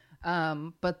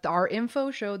 But our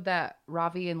info showed that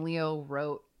Ravi and Leo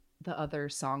wrote the other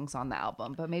songs on the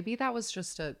album, but maybe that was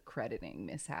just a crediting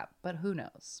mishap, but who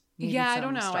knows? Maybe I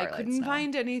don't know. I couldn't know.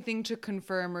 find anything to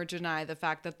confirm or deny the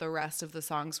fact that the rest of the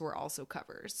songs were also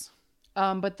covers.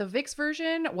 But the Vix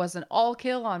version was an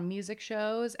all-kill on music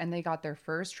shows, and they got their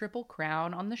first Triple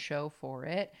Crown on the show for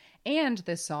it. And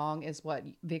this song is what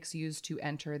Vix used to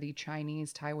enter the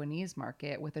Chinese-Taiwanese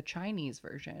market with a Chinese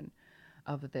version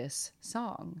of this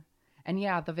song. And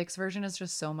yeah, the Vix version is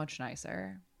just so much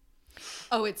nicer.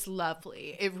 Oh, it's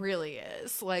lovely. It really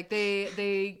is. Like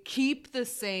they keep the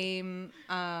same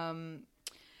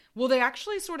well, they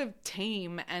actually sort of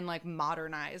tame and like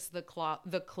modernize the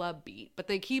club beat, but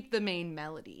they keep the main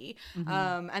melody.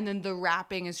 And then the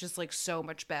rapping is just like so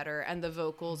much better, and the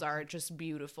vocals are just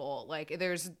beautiful. Like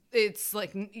it's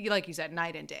like you said,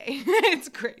 night and day. It's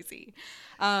crazy.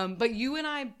 But you and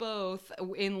I both,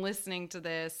 in listening to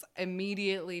this,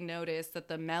 immediately noticed that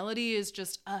the melody is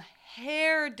just a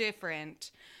hair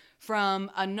different from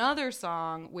another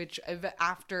song, which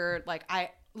after like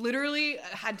I literally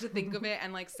had to think of it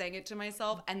and like sang it to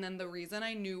myself, and then the reason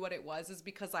I knew what it was is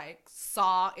because I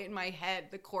saw in my head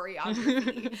the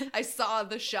choreography. I saw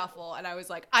the shuffle and I was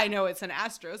like, I know it's an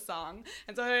Astro song.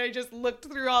 And so I just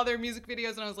looked through all their music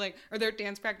videos and I was like, or their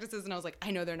dance practices, and I was like,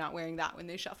 I know they're not wearing that when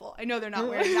they shuffle. I know they're not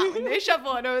wearing that when they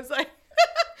shuffle. And I was like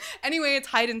anyway, it's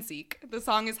Hide and Seek. The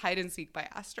song is Hide and Seek by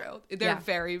Astro. They're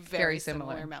very, very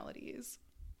similar melodies.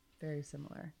 Very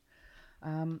similar.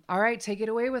 All right, take it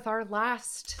away with our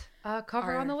last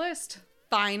cover on the list.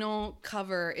 Final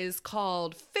cover is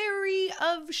called Fairy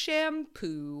of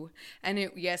Shampoo.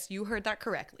 And yes, you heard that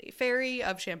correctly. Fairy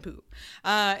of Shampoo.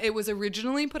 It was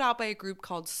originally put out by a group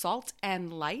called Salt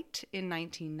and Light in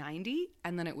 1990,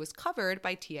 and then it was covered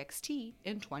by TXT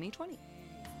in 2020.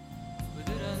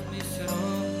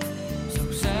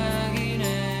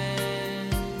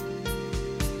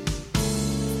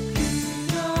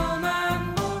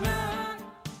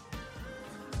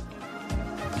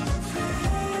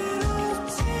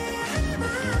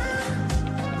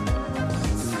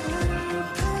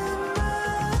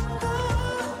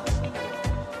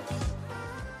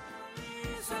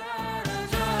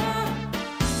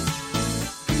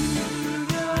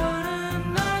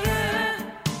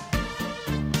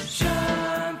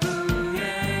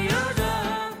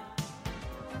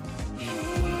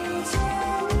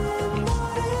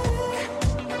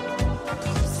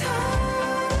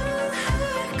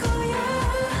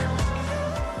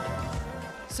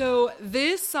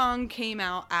 song came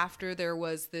out after there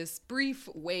was this brief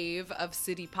wave of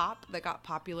city pop that got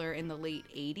popular in the late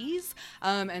 80s.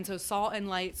 And so Salt and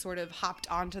Light sort of hopped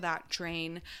onto that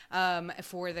train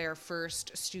for their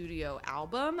first studio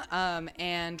album.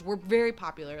 And were very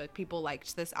popular. Like, people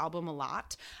liked this album a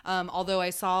lot. Although I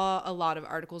saw a lot of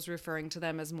articles referring to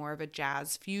them as more of a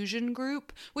jazz fusion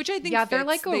group, which I think they're fits.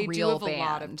 like a They do real have a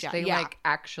lot of band. They like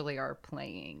actually are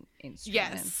playing instruments.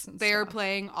 Yes, and they are stuff.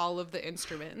 playing all of the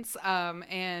instruments,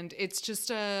 and it's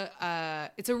just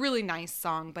it's a really nice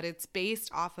song, but it's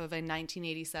based off of a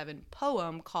 1987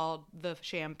 poem called "The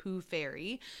Shampoo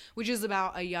Fairy," which is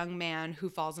about a young man who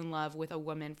falls in love with a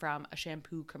woman from a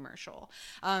shampoo commercial.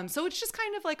 So it's just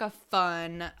kind of like a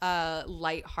fun,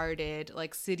 lighthearted,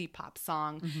 like city pop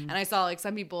song. And I saw like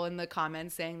some people in the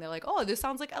comments saying they're like, "Oh, this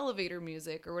sounds like elevator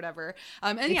music" or whatever.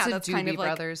 And It's yeah, a that's Doobie kind of like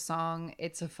Brothers song.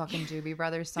 It's a fucking Doobie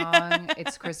Brothers song.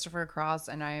 It's Christopher Cross,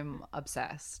 and I'm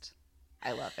obsessed.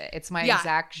 I love it. It's my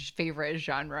exact favorite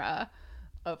genre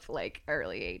of like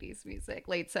early 80s music,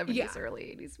 late 70s, early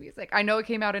 80s music. I know it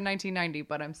came out in 1990,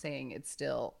 but I'm saying it's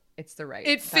the right.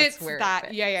 it fits that's where that. It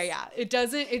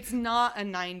fits. Yeah. It's not a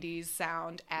 90s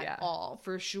sound at all,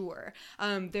 for sure.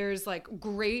 There's like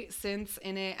great synths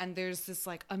in it, and there's this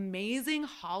like amazing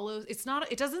hollow. It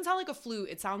doesn't sound like a flute.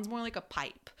 It sounds more like a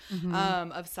pipe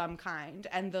of some kind.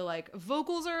 And the like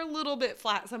vocals are a little bit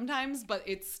flat sometimes, but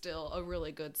it's still a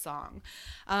really good song.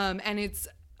 And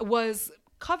was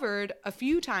covered a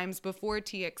few times before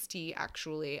TXT,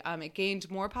 actually. It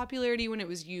gained more popularity when it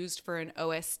was used for an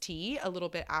OST a little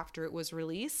bit after it was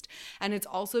released. And it's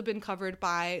also been covered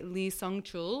by Lee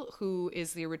Sung-chul, who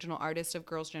is the original artist of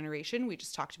Girls' Generation. We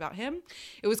just talked about him.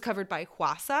 It was covered by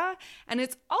Hwasa, and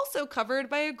it's also covered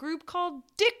by a group called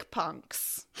Dick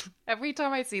Punks. Every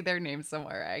time I see their name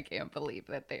somewhere, I can't believe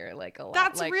that they're like a lot.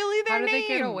 That's like, really their how did they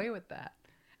get name. away with that?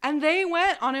 And they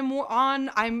went on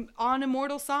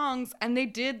Immortal Songs, and they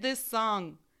did this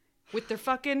song with their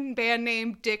fucking band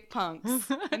name Dick Punks.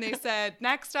 And they said,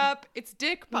 next up, it's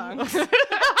Dick Punks. But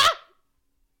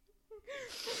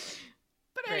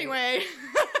anyway.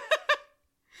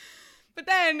 But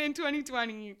then in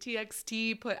 2020,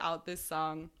 TXT put out this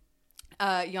song.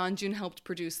 Yeonjun helped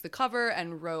produce the cover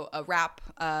and wrote a rap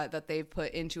that they've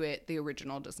put into it. The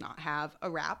original does not have a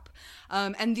rap.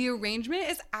 And the arrangement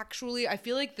is actually, I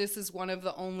feel like this is one of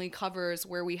the only covers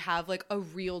where we have like a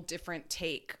real different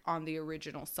take on the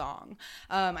original song.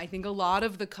 I think a lot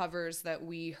of the covers that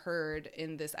we heard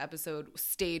in this episode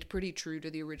stayed pretty true to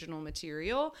the original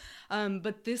material.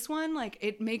 But this one, like,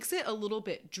 it makes it a little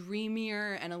bit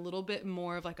dreamier and a little bit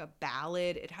more of like a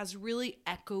ballad. It has really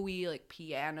echoey like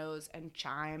pianos and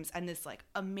chimes and this like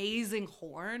amazing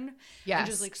horn. Yes. And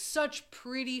just like such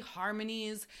pretty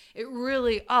harmonies. It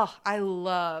really, I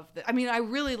love that. I mean, I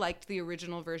really liked the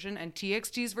original version, and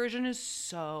TXT's version is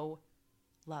so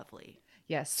lovely.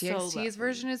 Yes, So TXT's lovely.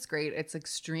 version is great. It's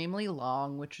extremely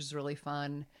long, which is really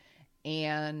fun.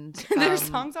 And Their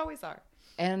songs always are.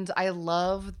 and I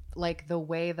love like the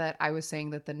way that I was saying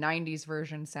that the 90s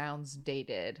version sounds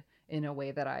dated in a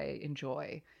way that I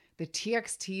enjoy. The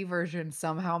TXT version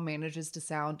somehow manages to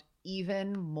sound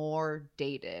even more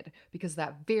dated because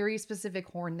that very specific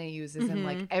horn they use is in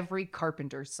like every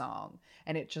Carpenter song.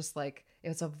 And it just like,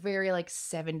 it's a very like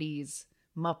 70s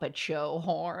Muppet Show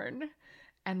horn.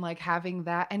 And like having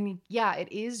that, and yeah,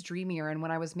 it is dreamier. And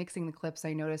when I was mixing the clips,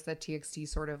 I noticed that TXT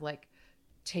sort of like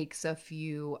takes a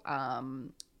few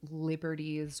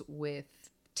liberties with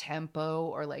tempo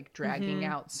or like dragging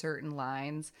out certain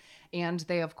lines. And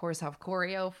they of course have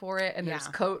choreo for it, and there's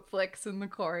coat flicks in the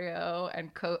choreo,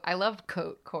 and I love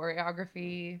coat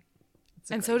choreography.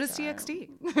 And so does style. TXT.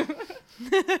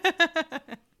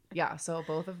 Yeah, so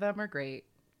both of them are great.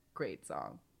 Great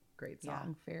song.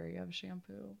 Fairy of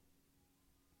Shampoo.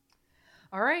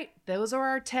 All right, those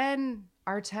are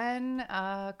our 10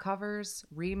 covers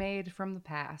remade from the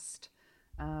past.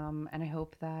 And I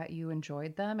hope that you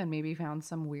enjoyed them and maybe found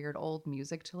some weird old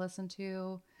music to listen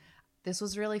to. This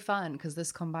was really fun because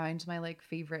this combined my like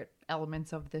favorite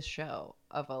elements of this show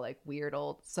of a like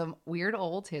some weird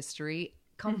old history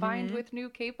combined with new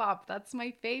K-pop. That's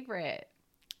my favorite.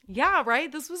 Yeah,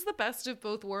 right? This was the best of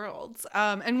both worlds.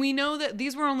 And we know that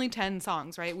these were only 10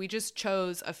 songs, right? We just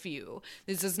chose a few.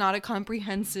 This is not a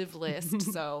comprehensive list,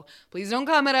 so please don't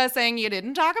come at us saying you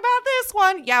didn't talk about this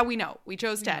one. Yeah, we know. We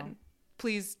chose 10.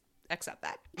 Please accept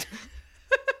that.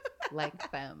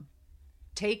 Like them.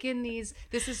 Take in these.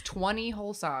 This is 20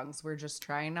 whole songs. We're just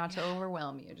trying not to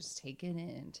overwhelm you. Just take it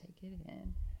in. Take it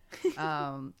in.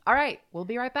 All right. We'll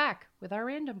be right back with our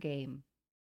random game.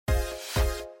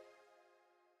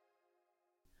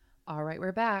 All right.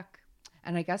 We're back.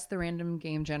 And I guess the random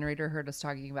game generator heard us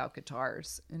talking about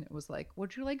guitars, and it was like,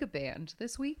 would you like a band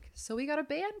this week? So we got a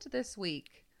band this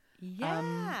week.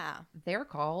 Yeah. They're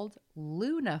called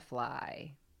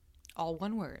Lunafly. All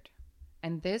one word.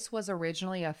 And this was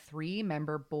originally a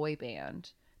 3-member boy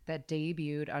band that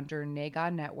debuted under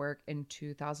Nega Network in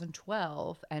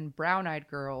 2012. And Brown Eyed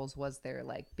Girls was their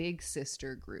like big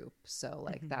sister group. So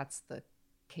like that's the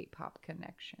K-pop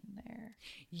connection there.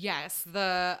 Yes,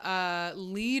 the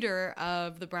leader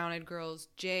of the Brown Eyed Girls,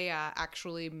 Jaya,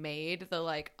 actually made the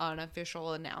like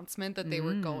unofficial announcement that they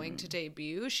were going to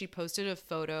debut. She posted a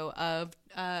photo of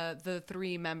the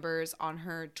 3 members on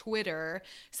her Twitter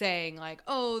saying like,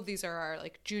 oh, these are our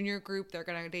like junior group. They're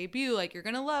going to debut. Like, you're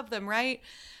going to love them, right?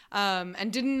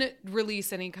 And didn't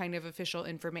release any kind of official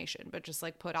information, but just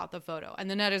like put out the photo. And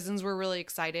the netizens were really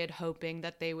excited, hoping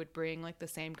that they would bring like the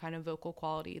same kind of vocal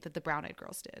quality that the Brown Eyed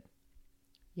Girls did.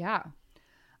 Yeah.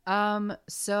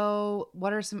 So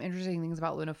what are some interesting things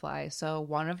about Lunafly? So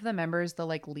one of the members, the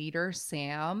like leader,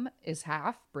 Sam, is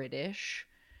half British,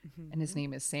 and his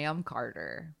name is Sam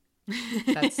Carter.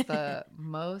 That's the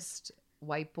most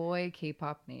white boy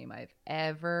K-pop name I've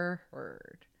ever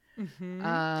heard.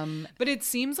 But it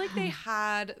seems like they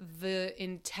had the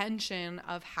intention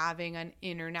of having an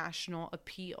international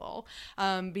appeal,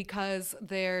 because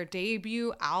their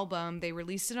debut album, they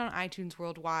released it on iTunes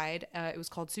worldwide. It was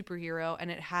called Superhero,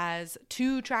 and it has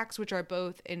 2 tracks which are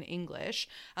both in English.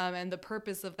 And the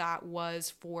purpose of that was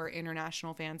for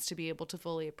international fans to be able to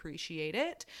fully appreciate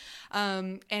it.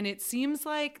 And it seems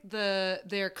like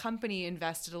their company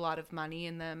invested a lot of money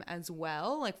in them as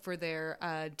well, like for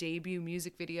their debut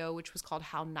music video, which was called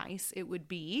How Nice It Would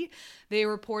Be. They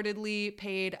reportedly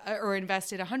paid or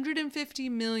invested 150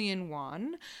 million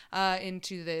won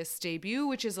into this debut,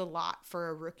 which is a lot for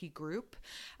a rookie group.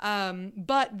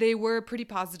 But they were pretty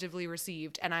positively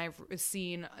received, and I've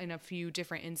seen in a few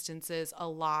different instances a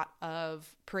lot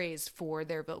of praise for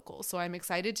their vocals. So I'm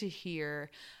excited to hear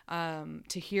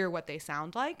what they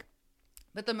sound like.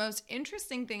 But the most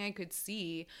interesting thing I could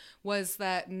see was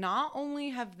that not only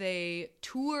have they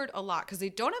toured a lot, because they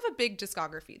don't have a big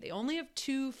discography. They only have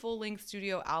 2 full-length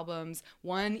studio albums,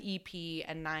 1 EP,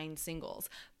 and 9 singles.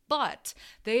 But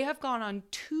they have gone on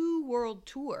 2 world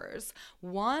tours,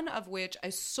 one of which a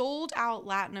sold-out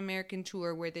Latin American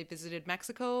tour where they visited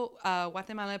Mexico,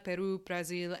 Guatemala, Peru,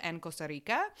 Brazil, and Costa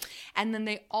Rica. And then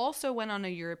they also went on a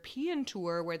European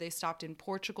tour where they stopped in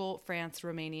Portugal, France,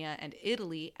 Romania, and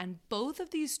Italy. And both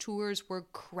of these tours were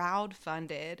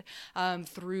crowdfunded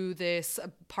through this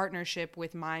partnership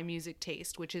with My Music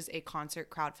Taste, which is a concert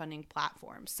crowdfunding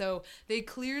platform. So they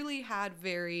clearly had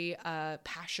very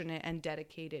passionate and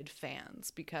dedicated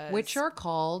fans, which are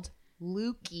called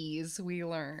Lookies, we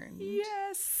learned.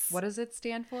 Yes. What does it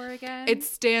stand for again? It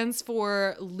stands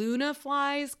for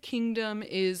Lunafly's Kingdom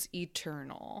is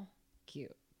Eternal.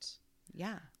 Cute.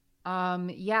 Yeah.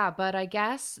 Yeah, but I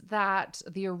guess that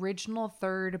the original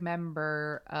 3rd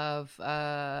member of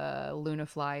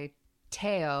Lunafly,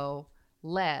 Teo,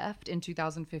 left in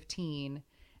 2015.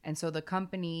 And so the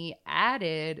company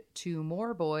added 2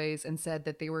 more boys and said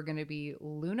that they were going to be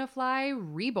Lunafly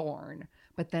Reborn.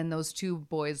 But then those 2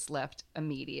 boys left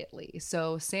immediately.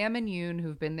 So Sam and Yoon,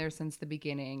 who've been there since the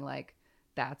beginning, like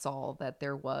that's all that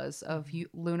there was of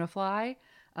Lunafly.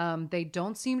 They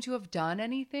don't seem to have done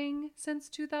anything since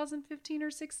 2015 or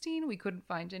 16. We couldn't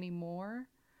find any more.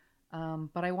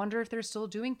 But I wonder if they're still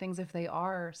doing things, if they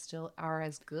are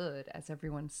as good as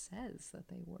everyone says that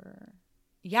they were.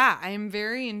 Yeah, I am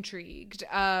very intrigued.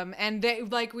 And they,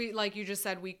 like you just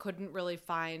said, we couldn't really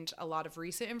find a lot of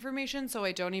recent information, so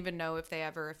I don't even know if they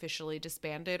ever officially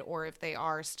disbanded or if they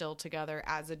are still together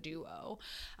as a duo.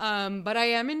 But I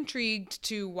am intrigued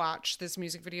to watch this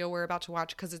music video we're about to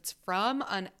watch because it's from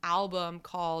an album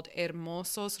called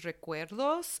Hermosos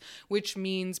Recuerdos, which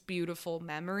means beautiful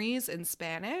memories in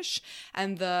Spanish.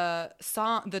 And the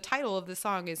title of the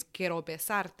song is Quiero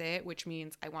Besarte, which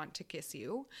means I want to kiss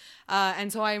you.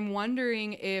 And so I'm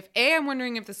wondering if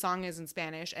the song is in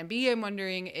Spanish, and B, I'm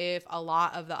wondering if a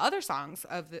lot of the other songs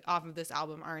off of this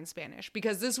album are in Spanish,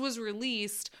 because this was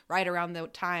released right around the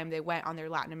time they went on their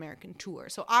Latin American tour.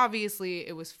 So obviously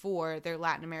it was for their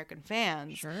Latin American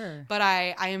fans. Sure. But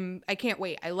I can't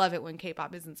wait. I love it when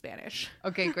K-pop is in Spanish.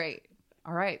 Okay, great.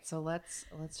 All right, so let's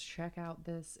check out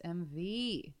this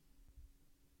MV.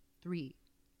 3,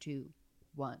 2,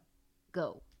 1,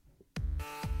 go.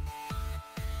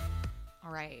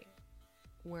 All right,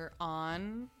 we're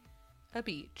on a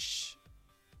beach.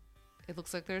 It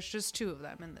looks like there's just 2 of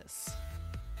them in this.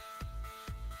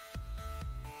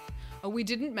 Oh, we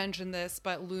didn't mention this,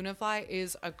 but Lunafly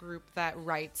is a group that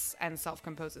writes and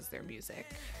self-composes their music.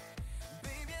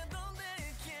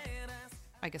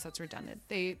 I guess that's redundant.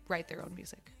 They write their own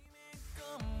music.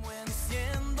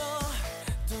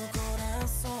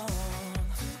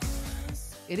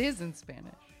 It is in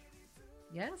Spanish.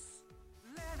 Yes?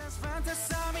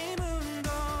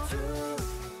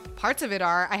 Parts of it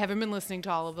are. I haven't been listening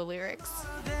to all of the lyrics.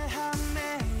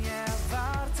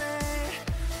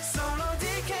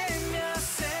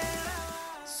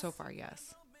 So far,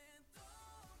 yes.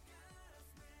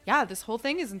 Yeah, this whole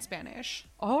thing is in Spanish.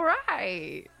 All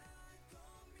right.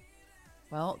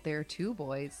 Well, there are two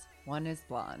boys. One is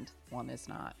blonde, one is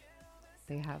not.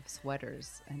 They have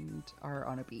sweaters and are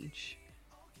on a beach.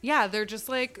 Yeah, they're just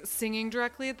like singing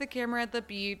directly at the camera at the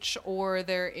beach, or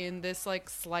they're in this like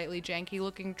slightly janky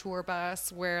looking tour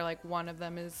bus where like one of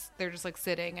them they're just like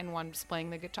sitting and one's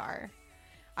playing the guitar.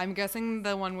 I'm guessing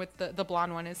the one with the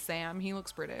blonde one is Sam. He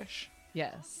looks British.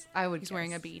 Yes, I would He's guess.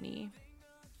 wearing a beanie.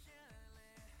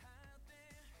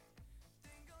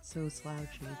 So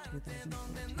Slouchy 2014.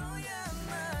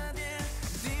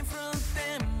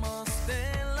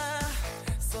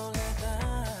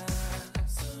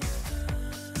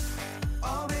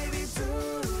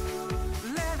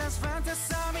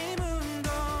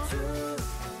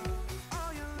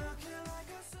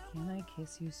 Can I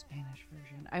Kiss You Spanish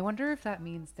version? I wonder if that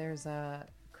means there's a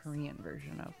Korean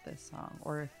version of this song,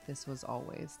 or if this was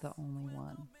always the only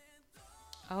one.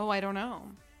 Oh, I don't know.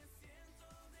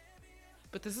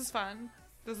 But this is fun.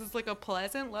 This is like a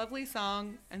pleasant, lovely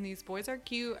song, and these boys are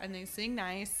cute and they sing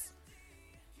nice.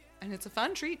 And it's a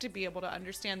fun treat to be able to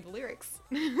understand the lyrics.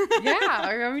 Yeah,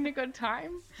 are you having a good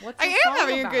time? What's I the am song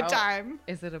having a good about? time.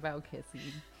 Is it about kissing?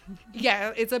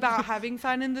 Yeah, it's about having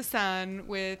fun in the sun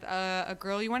with a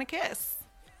girl you want to kiss.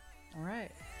 All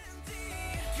right.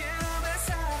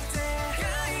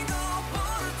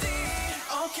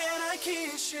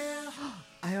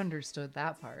 I understood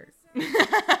that part.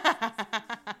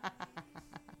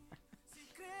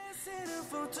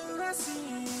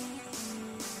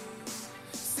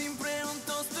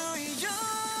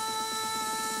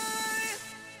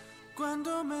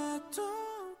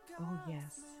 Oh,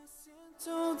 yes.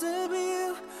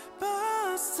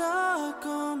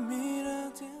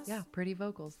 Yeah, pretty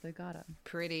vocals. They got them.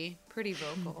 Pretty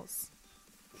vocals.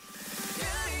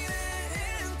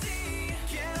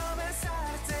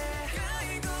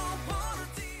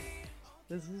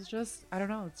 This is just, I don't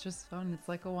know, it's just fun. It's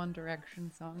like a One Direction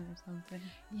song or something.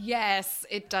 Yes,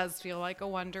 it does feel like a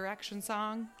One Direction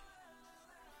song.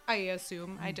 I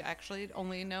assume. I actually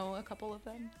only know a couple of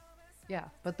them. Yeah,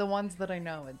 but the ones that I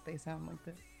know, they sound like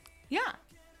this. Yeah.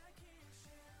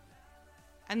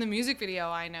 And the music video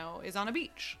I know is on a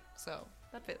beach, so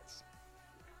that fits.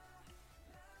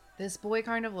 This boy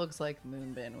kind of looks like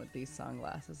Moonbin with these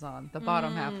sunglasses on. The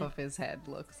bottom half of his head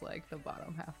looks like the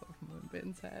bottom half of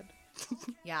Moonbin's head.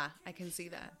 Yeah, I can see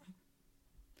that.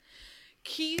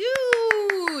 Cute!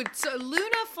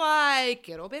 Lunafly,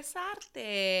 quiero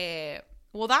besarte.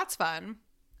 Well, that's fun.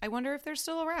 I wonder if they're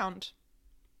still around.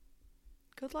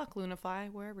 Good luck,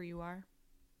 Lunafly, wherever you are.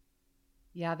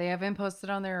 Yeah, they haven't posted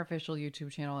on their official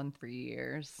YouTube channel in 3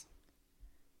 years.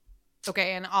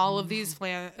 Okay, and all of these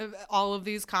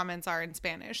comments are in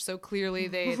Spanish, so clearly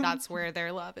that's where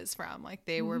their love is from. Like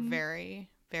they were very,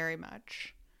 very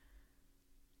much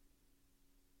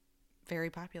very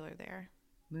popular there.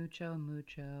 Mucho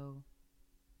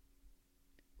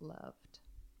loved.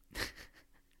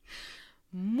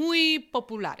 Muy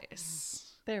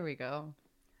populares. There we go.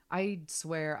 I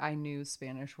swear I knew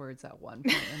Spanish words at one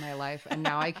point in my life, and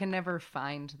now I can never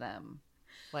find them.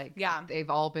 Like, yeah, they've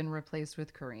all been replaced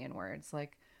with Korean words.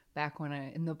 Like back when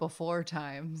in the before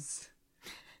times,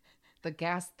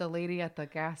 the lady at the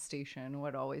gas station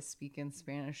would always speak in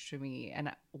Spanish to me.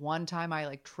 And one time I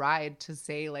like tried to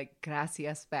say like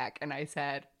gracias back, and I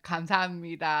said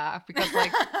감사합니다 because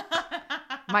like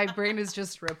my brain is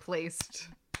just replaced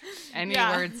any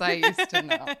words I used to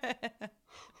know.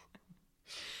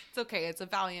 It's okay. It's a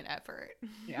valiant effort.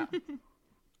 Yeah.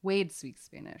 Wade speaks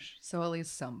Spanish, so at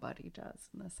least somebody does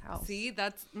in this house. See,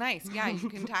 that's nice. Yeah, you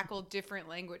can tackle different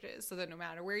languages so that no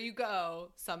matter where you go,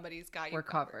 somebody's got you. We're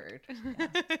covered. Yeah.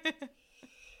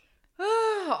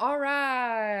 All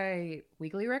right.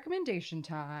 Weekly recommendation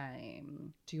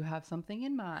time. Do you have something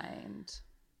in mind?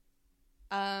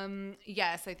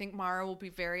 Yes, I think Mara will be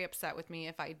very upset with me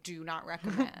if I do not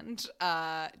recommend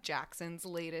Jackson's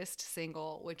latest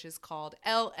single, which is called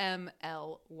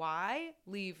LMLY,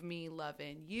 Leave Me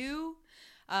Lovin' You.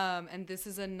 And this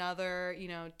is another,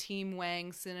 Team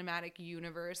Wang Cinematic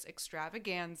Universe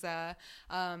extravaganza.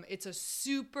 It's a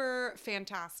super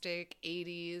fantastic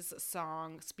 80s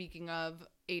song. Speaking of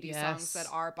 80 Yes. songs that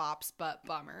are bops but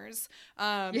bummers.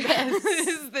 Yes.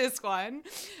 Is this one.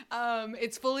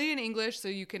 It's fully in English, so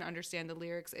you can understand the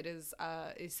lyrics.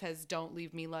 It says, "Don't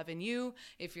leave me loving you.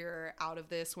 If you're out of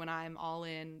this when I'm all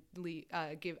in,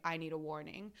 I need a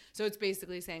warning." So it's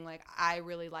basically saying, like, I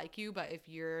really like you, but if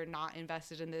you're not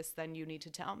invested in this, then you need to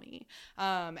tell me.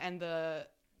 And the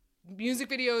music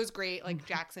video is great, like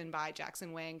Jackson by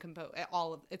Jackson Wang,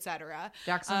 all of etc.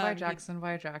 Jackson by Jackson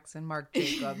by Jackson, Mark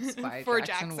Jacobs by for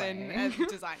Jackson Jackson Wang. as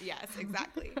design. Yes,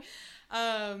 exactly.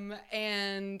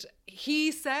 And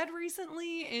he said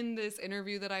recently in this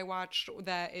interview that I watched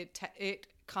that it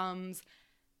comes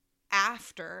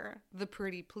after the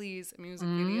Pretty Please music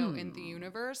video in the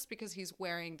universe because he's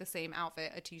wearing the same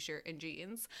outfit, a t-shirt and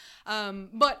jeans.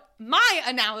 But my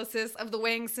analysis of the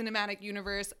Wang cinematic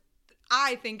universe,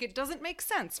 I think it doesn't make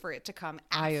sense for it to come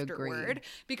I afterward agree.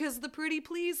 because the Pretty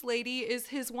Please lady is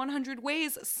his 100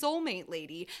 Ways soulmate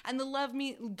lady, and the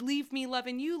Leave Me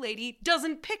Loving You lady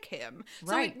doesn't pick him.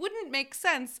 So Right. it wouldn't make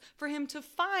sense for him to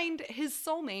find his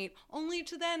soulmate only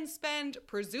to then spend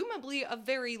presumably a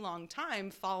very long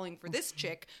time falling for this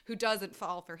chick who doesn't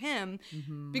fall for him,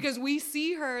 because we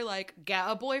see her like get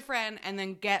a boyfriend and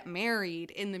then get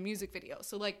married in the music video.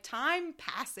 So like time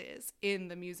passes in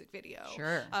the music video.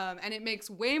 Sure. And it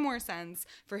makes way more sense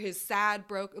for his sad,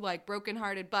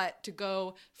 brokenhearted butt to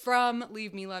go from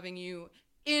Leave Me Loving You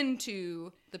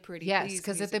into the Pretty Yes, Please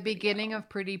because at music the beginning video. of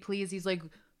Pretty Please, he's like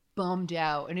bummed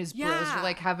out, and his bros Yeah. are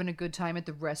like having a good time at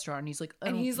the restaurant. And he's like,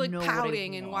 and he's like know what I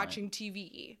pouting and want. watching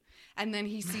TV, and then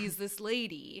he sees this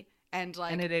lady and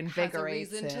like And it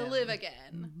invigorates has a reason to him. live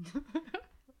again.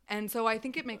 And so I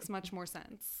think it makes much more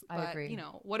sense. I But agree. you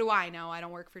know, what do I know? I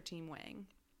don't work for Team Wang.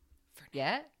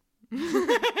 Yeah.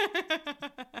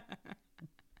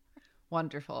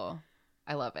 Wonderful.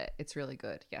 I love it. It's really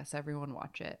good. Yes, everyone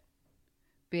watch it.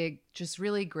 Big, just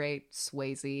really great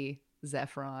Swayze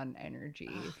Zephron energy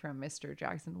from Mr.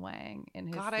 Jackson Wang in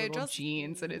his God, I little just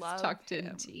jeans and his love tucked in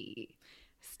him. tee.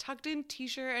 His tucked in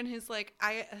t-shirt and his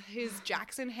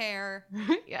Jackson hair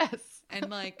Yes. and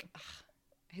like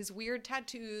his weird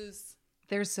tattoos.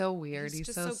 They're so weird. He's He's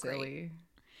just so so great. silly.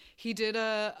 He did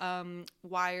a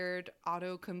Wired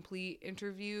autocomplete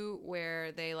interview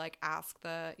where they like ask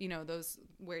those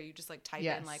where you just like type in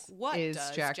Yes. like what Is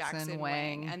does Jackson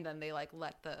Wang, Wang? and then they like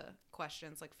let the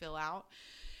questions like fill out,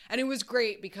 and it was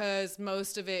great because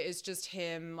most of it is just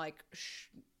him like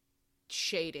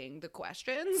shading the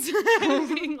questions,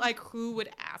 being like, who would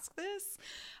ask this?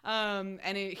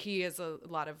 He has a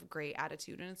lot of great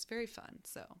attitude, and it's very fun.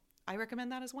 So I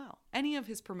recommend that as well. Any of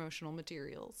his promotional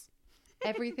materials.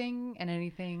 Everything and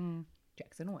anything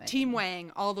Jackson Wang. Team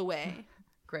Wang all the way.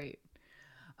 Great.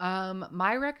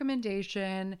 My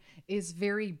recommendation is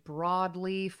very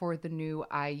broadly for the new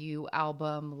IU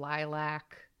album,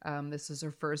 Lilac. This is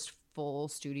her first full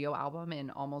studio album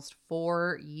in almost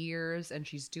 4 years, and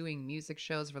she's doing music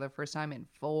shows for the first time in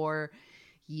 4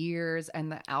 years,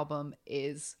 and the album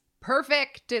is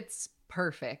perfect. It's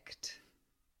perfect.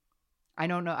 I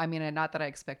don't know. I mean, not that I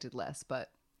expected less,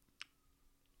 but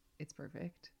it's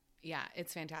perfect. Yeah,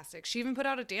 it's fantastic. She even put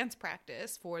out a dance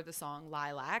practice for the song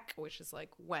Lilac, which is like,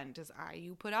 when does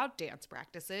IU put out dance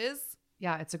practices?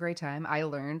 Yeah, it's a great time. I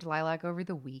learned Lilac over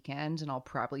the weekend, and I'll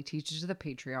probably teach it to the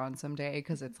Patreon someday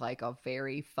because it's like a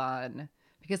very fun.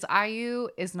 Because IU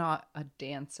is not a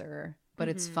dancer, but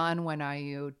it's fun when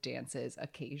IU dances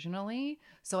occasionally.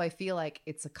 So I feel like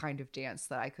it's a kind of dance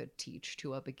that I could teach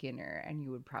to a beginner, and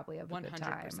you would probably have a 100%. good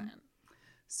time.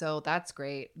 So that's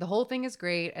great. The whole thing is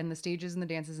great, and the stages and the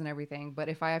dances and everything. But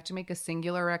if I have to make a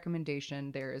singular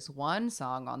recommendation, there is one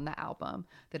song on the album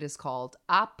that is called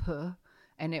Apu,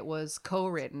 and it was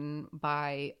co-written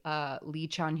by Lee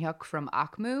Chan-hyuk from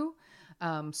Akmu.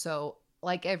 So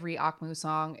like every Akmu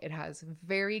song, it has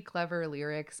very clever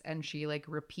lyrics, and she like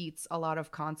repeats a lot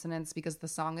of consonants because the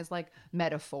song is like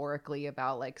metaphorically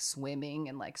about like swimming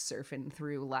and like surfing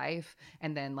through life.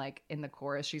 And then like in the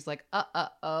chorus, she's like,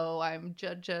 oh, I'm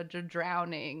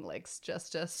drowning, like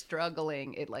just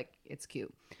struggling. It's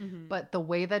cute. But the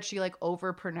way that she like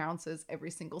overpronounces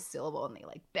every single syllable and they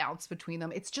like bounce between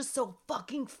them, it's just so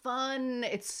fucking fun.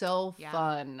 It's so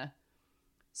fun.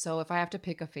 So if I have to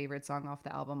pick a favorite song off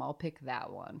the album, I'll pick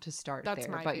that one to start That's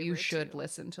there. my But you favorite, should too.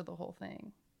 listen to the whole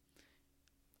thing.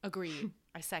 Agreed.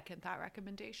 I second that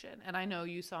recommendation. And I know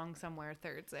You Song Somewhere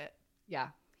thirds it.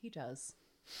 Yeah, he does.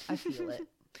 I feel it.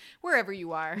 Wherever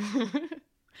you are.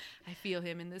 I feel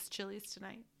him in this Chili's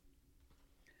tonight.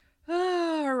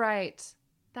 All right.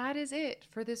 That is it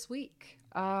for this week.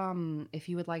 If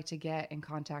you would like to get in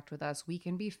contact with us, we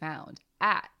can be found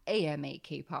at AMA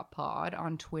K-Pop Pod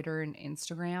on Twitter and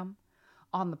Instagram.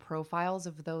 On the profiles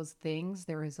of those things,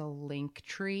 there is a link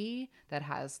tree that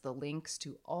has the links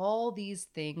to all these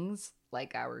things,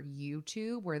 like our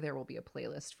YouTube, where there will be a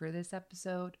playlist for this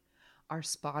episode, our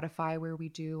Spotify, where we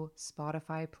do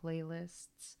Spotify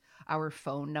playlists, our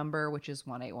phone number, which is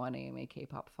 181-AMA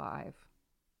K-pop 5,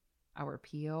 our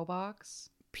P.O. box.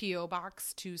 P.O.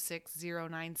 Box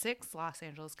 26096, Los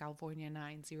Angeles, California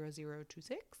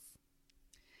 90026.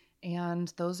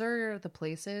 And those are the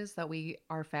places that we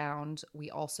are found.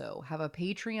 We also have a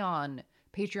Patreon,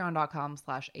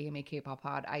 patreon.com/AMA K-pop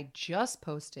pod. I just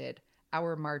posted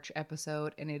our March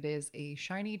episode, and it is a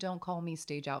shiny Don't Call Me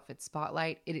stage outfit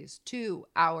spotlight. It is 2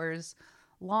 hours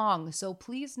long. So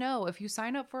please know, if you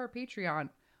sign up for our Patreon,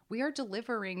 we are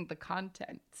delivering the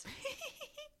content.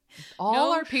 All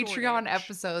No our Patreon shortage.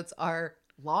 episodes are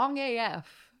long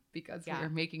AF because we Yeah. are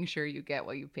making sure you get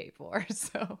what you pay for.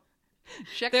 So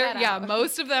check There, that yeah, out.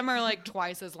 most of them are like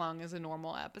twice as long as a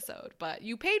normal episode, but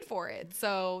you paid for it.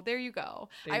 So there you go.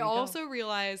 There I you go. also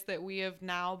realized that we have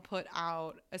now put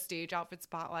out a stage outfit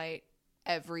spotlight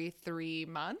every 3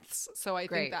 months. So I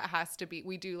Great. think that has to be,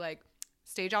 we do like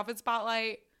stage outfit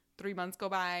spotlight, 3 months go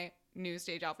by, new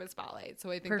stage outfit spotlight. So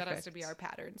I think that has to be Perfect. our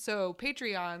pattern. So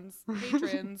patrons,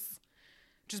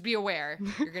 just be aware,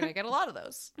 you're going to get a lot of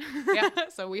those. Yeah.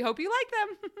 So we hope you like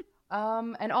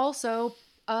them. And also,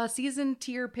 season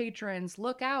tier patrons,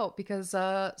 look out because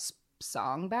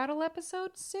song battle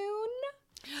episode soon.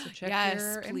 So check Yes,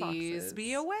 your please inboxes.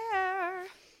 be aware.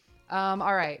 All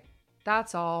right,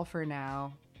 that's all for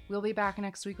now. We'll be back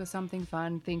next week with something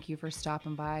fun. Thank you for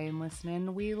stopping by and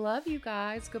listening. We love you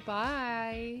guys.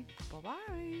 Goodbye.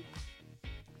 Bye-bye.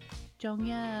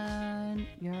 Jonghyun,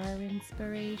 your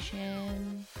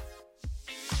inspiration.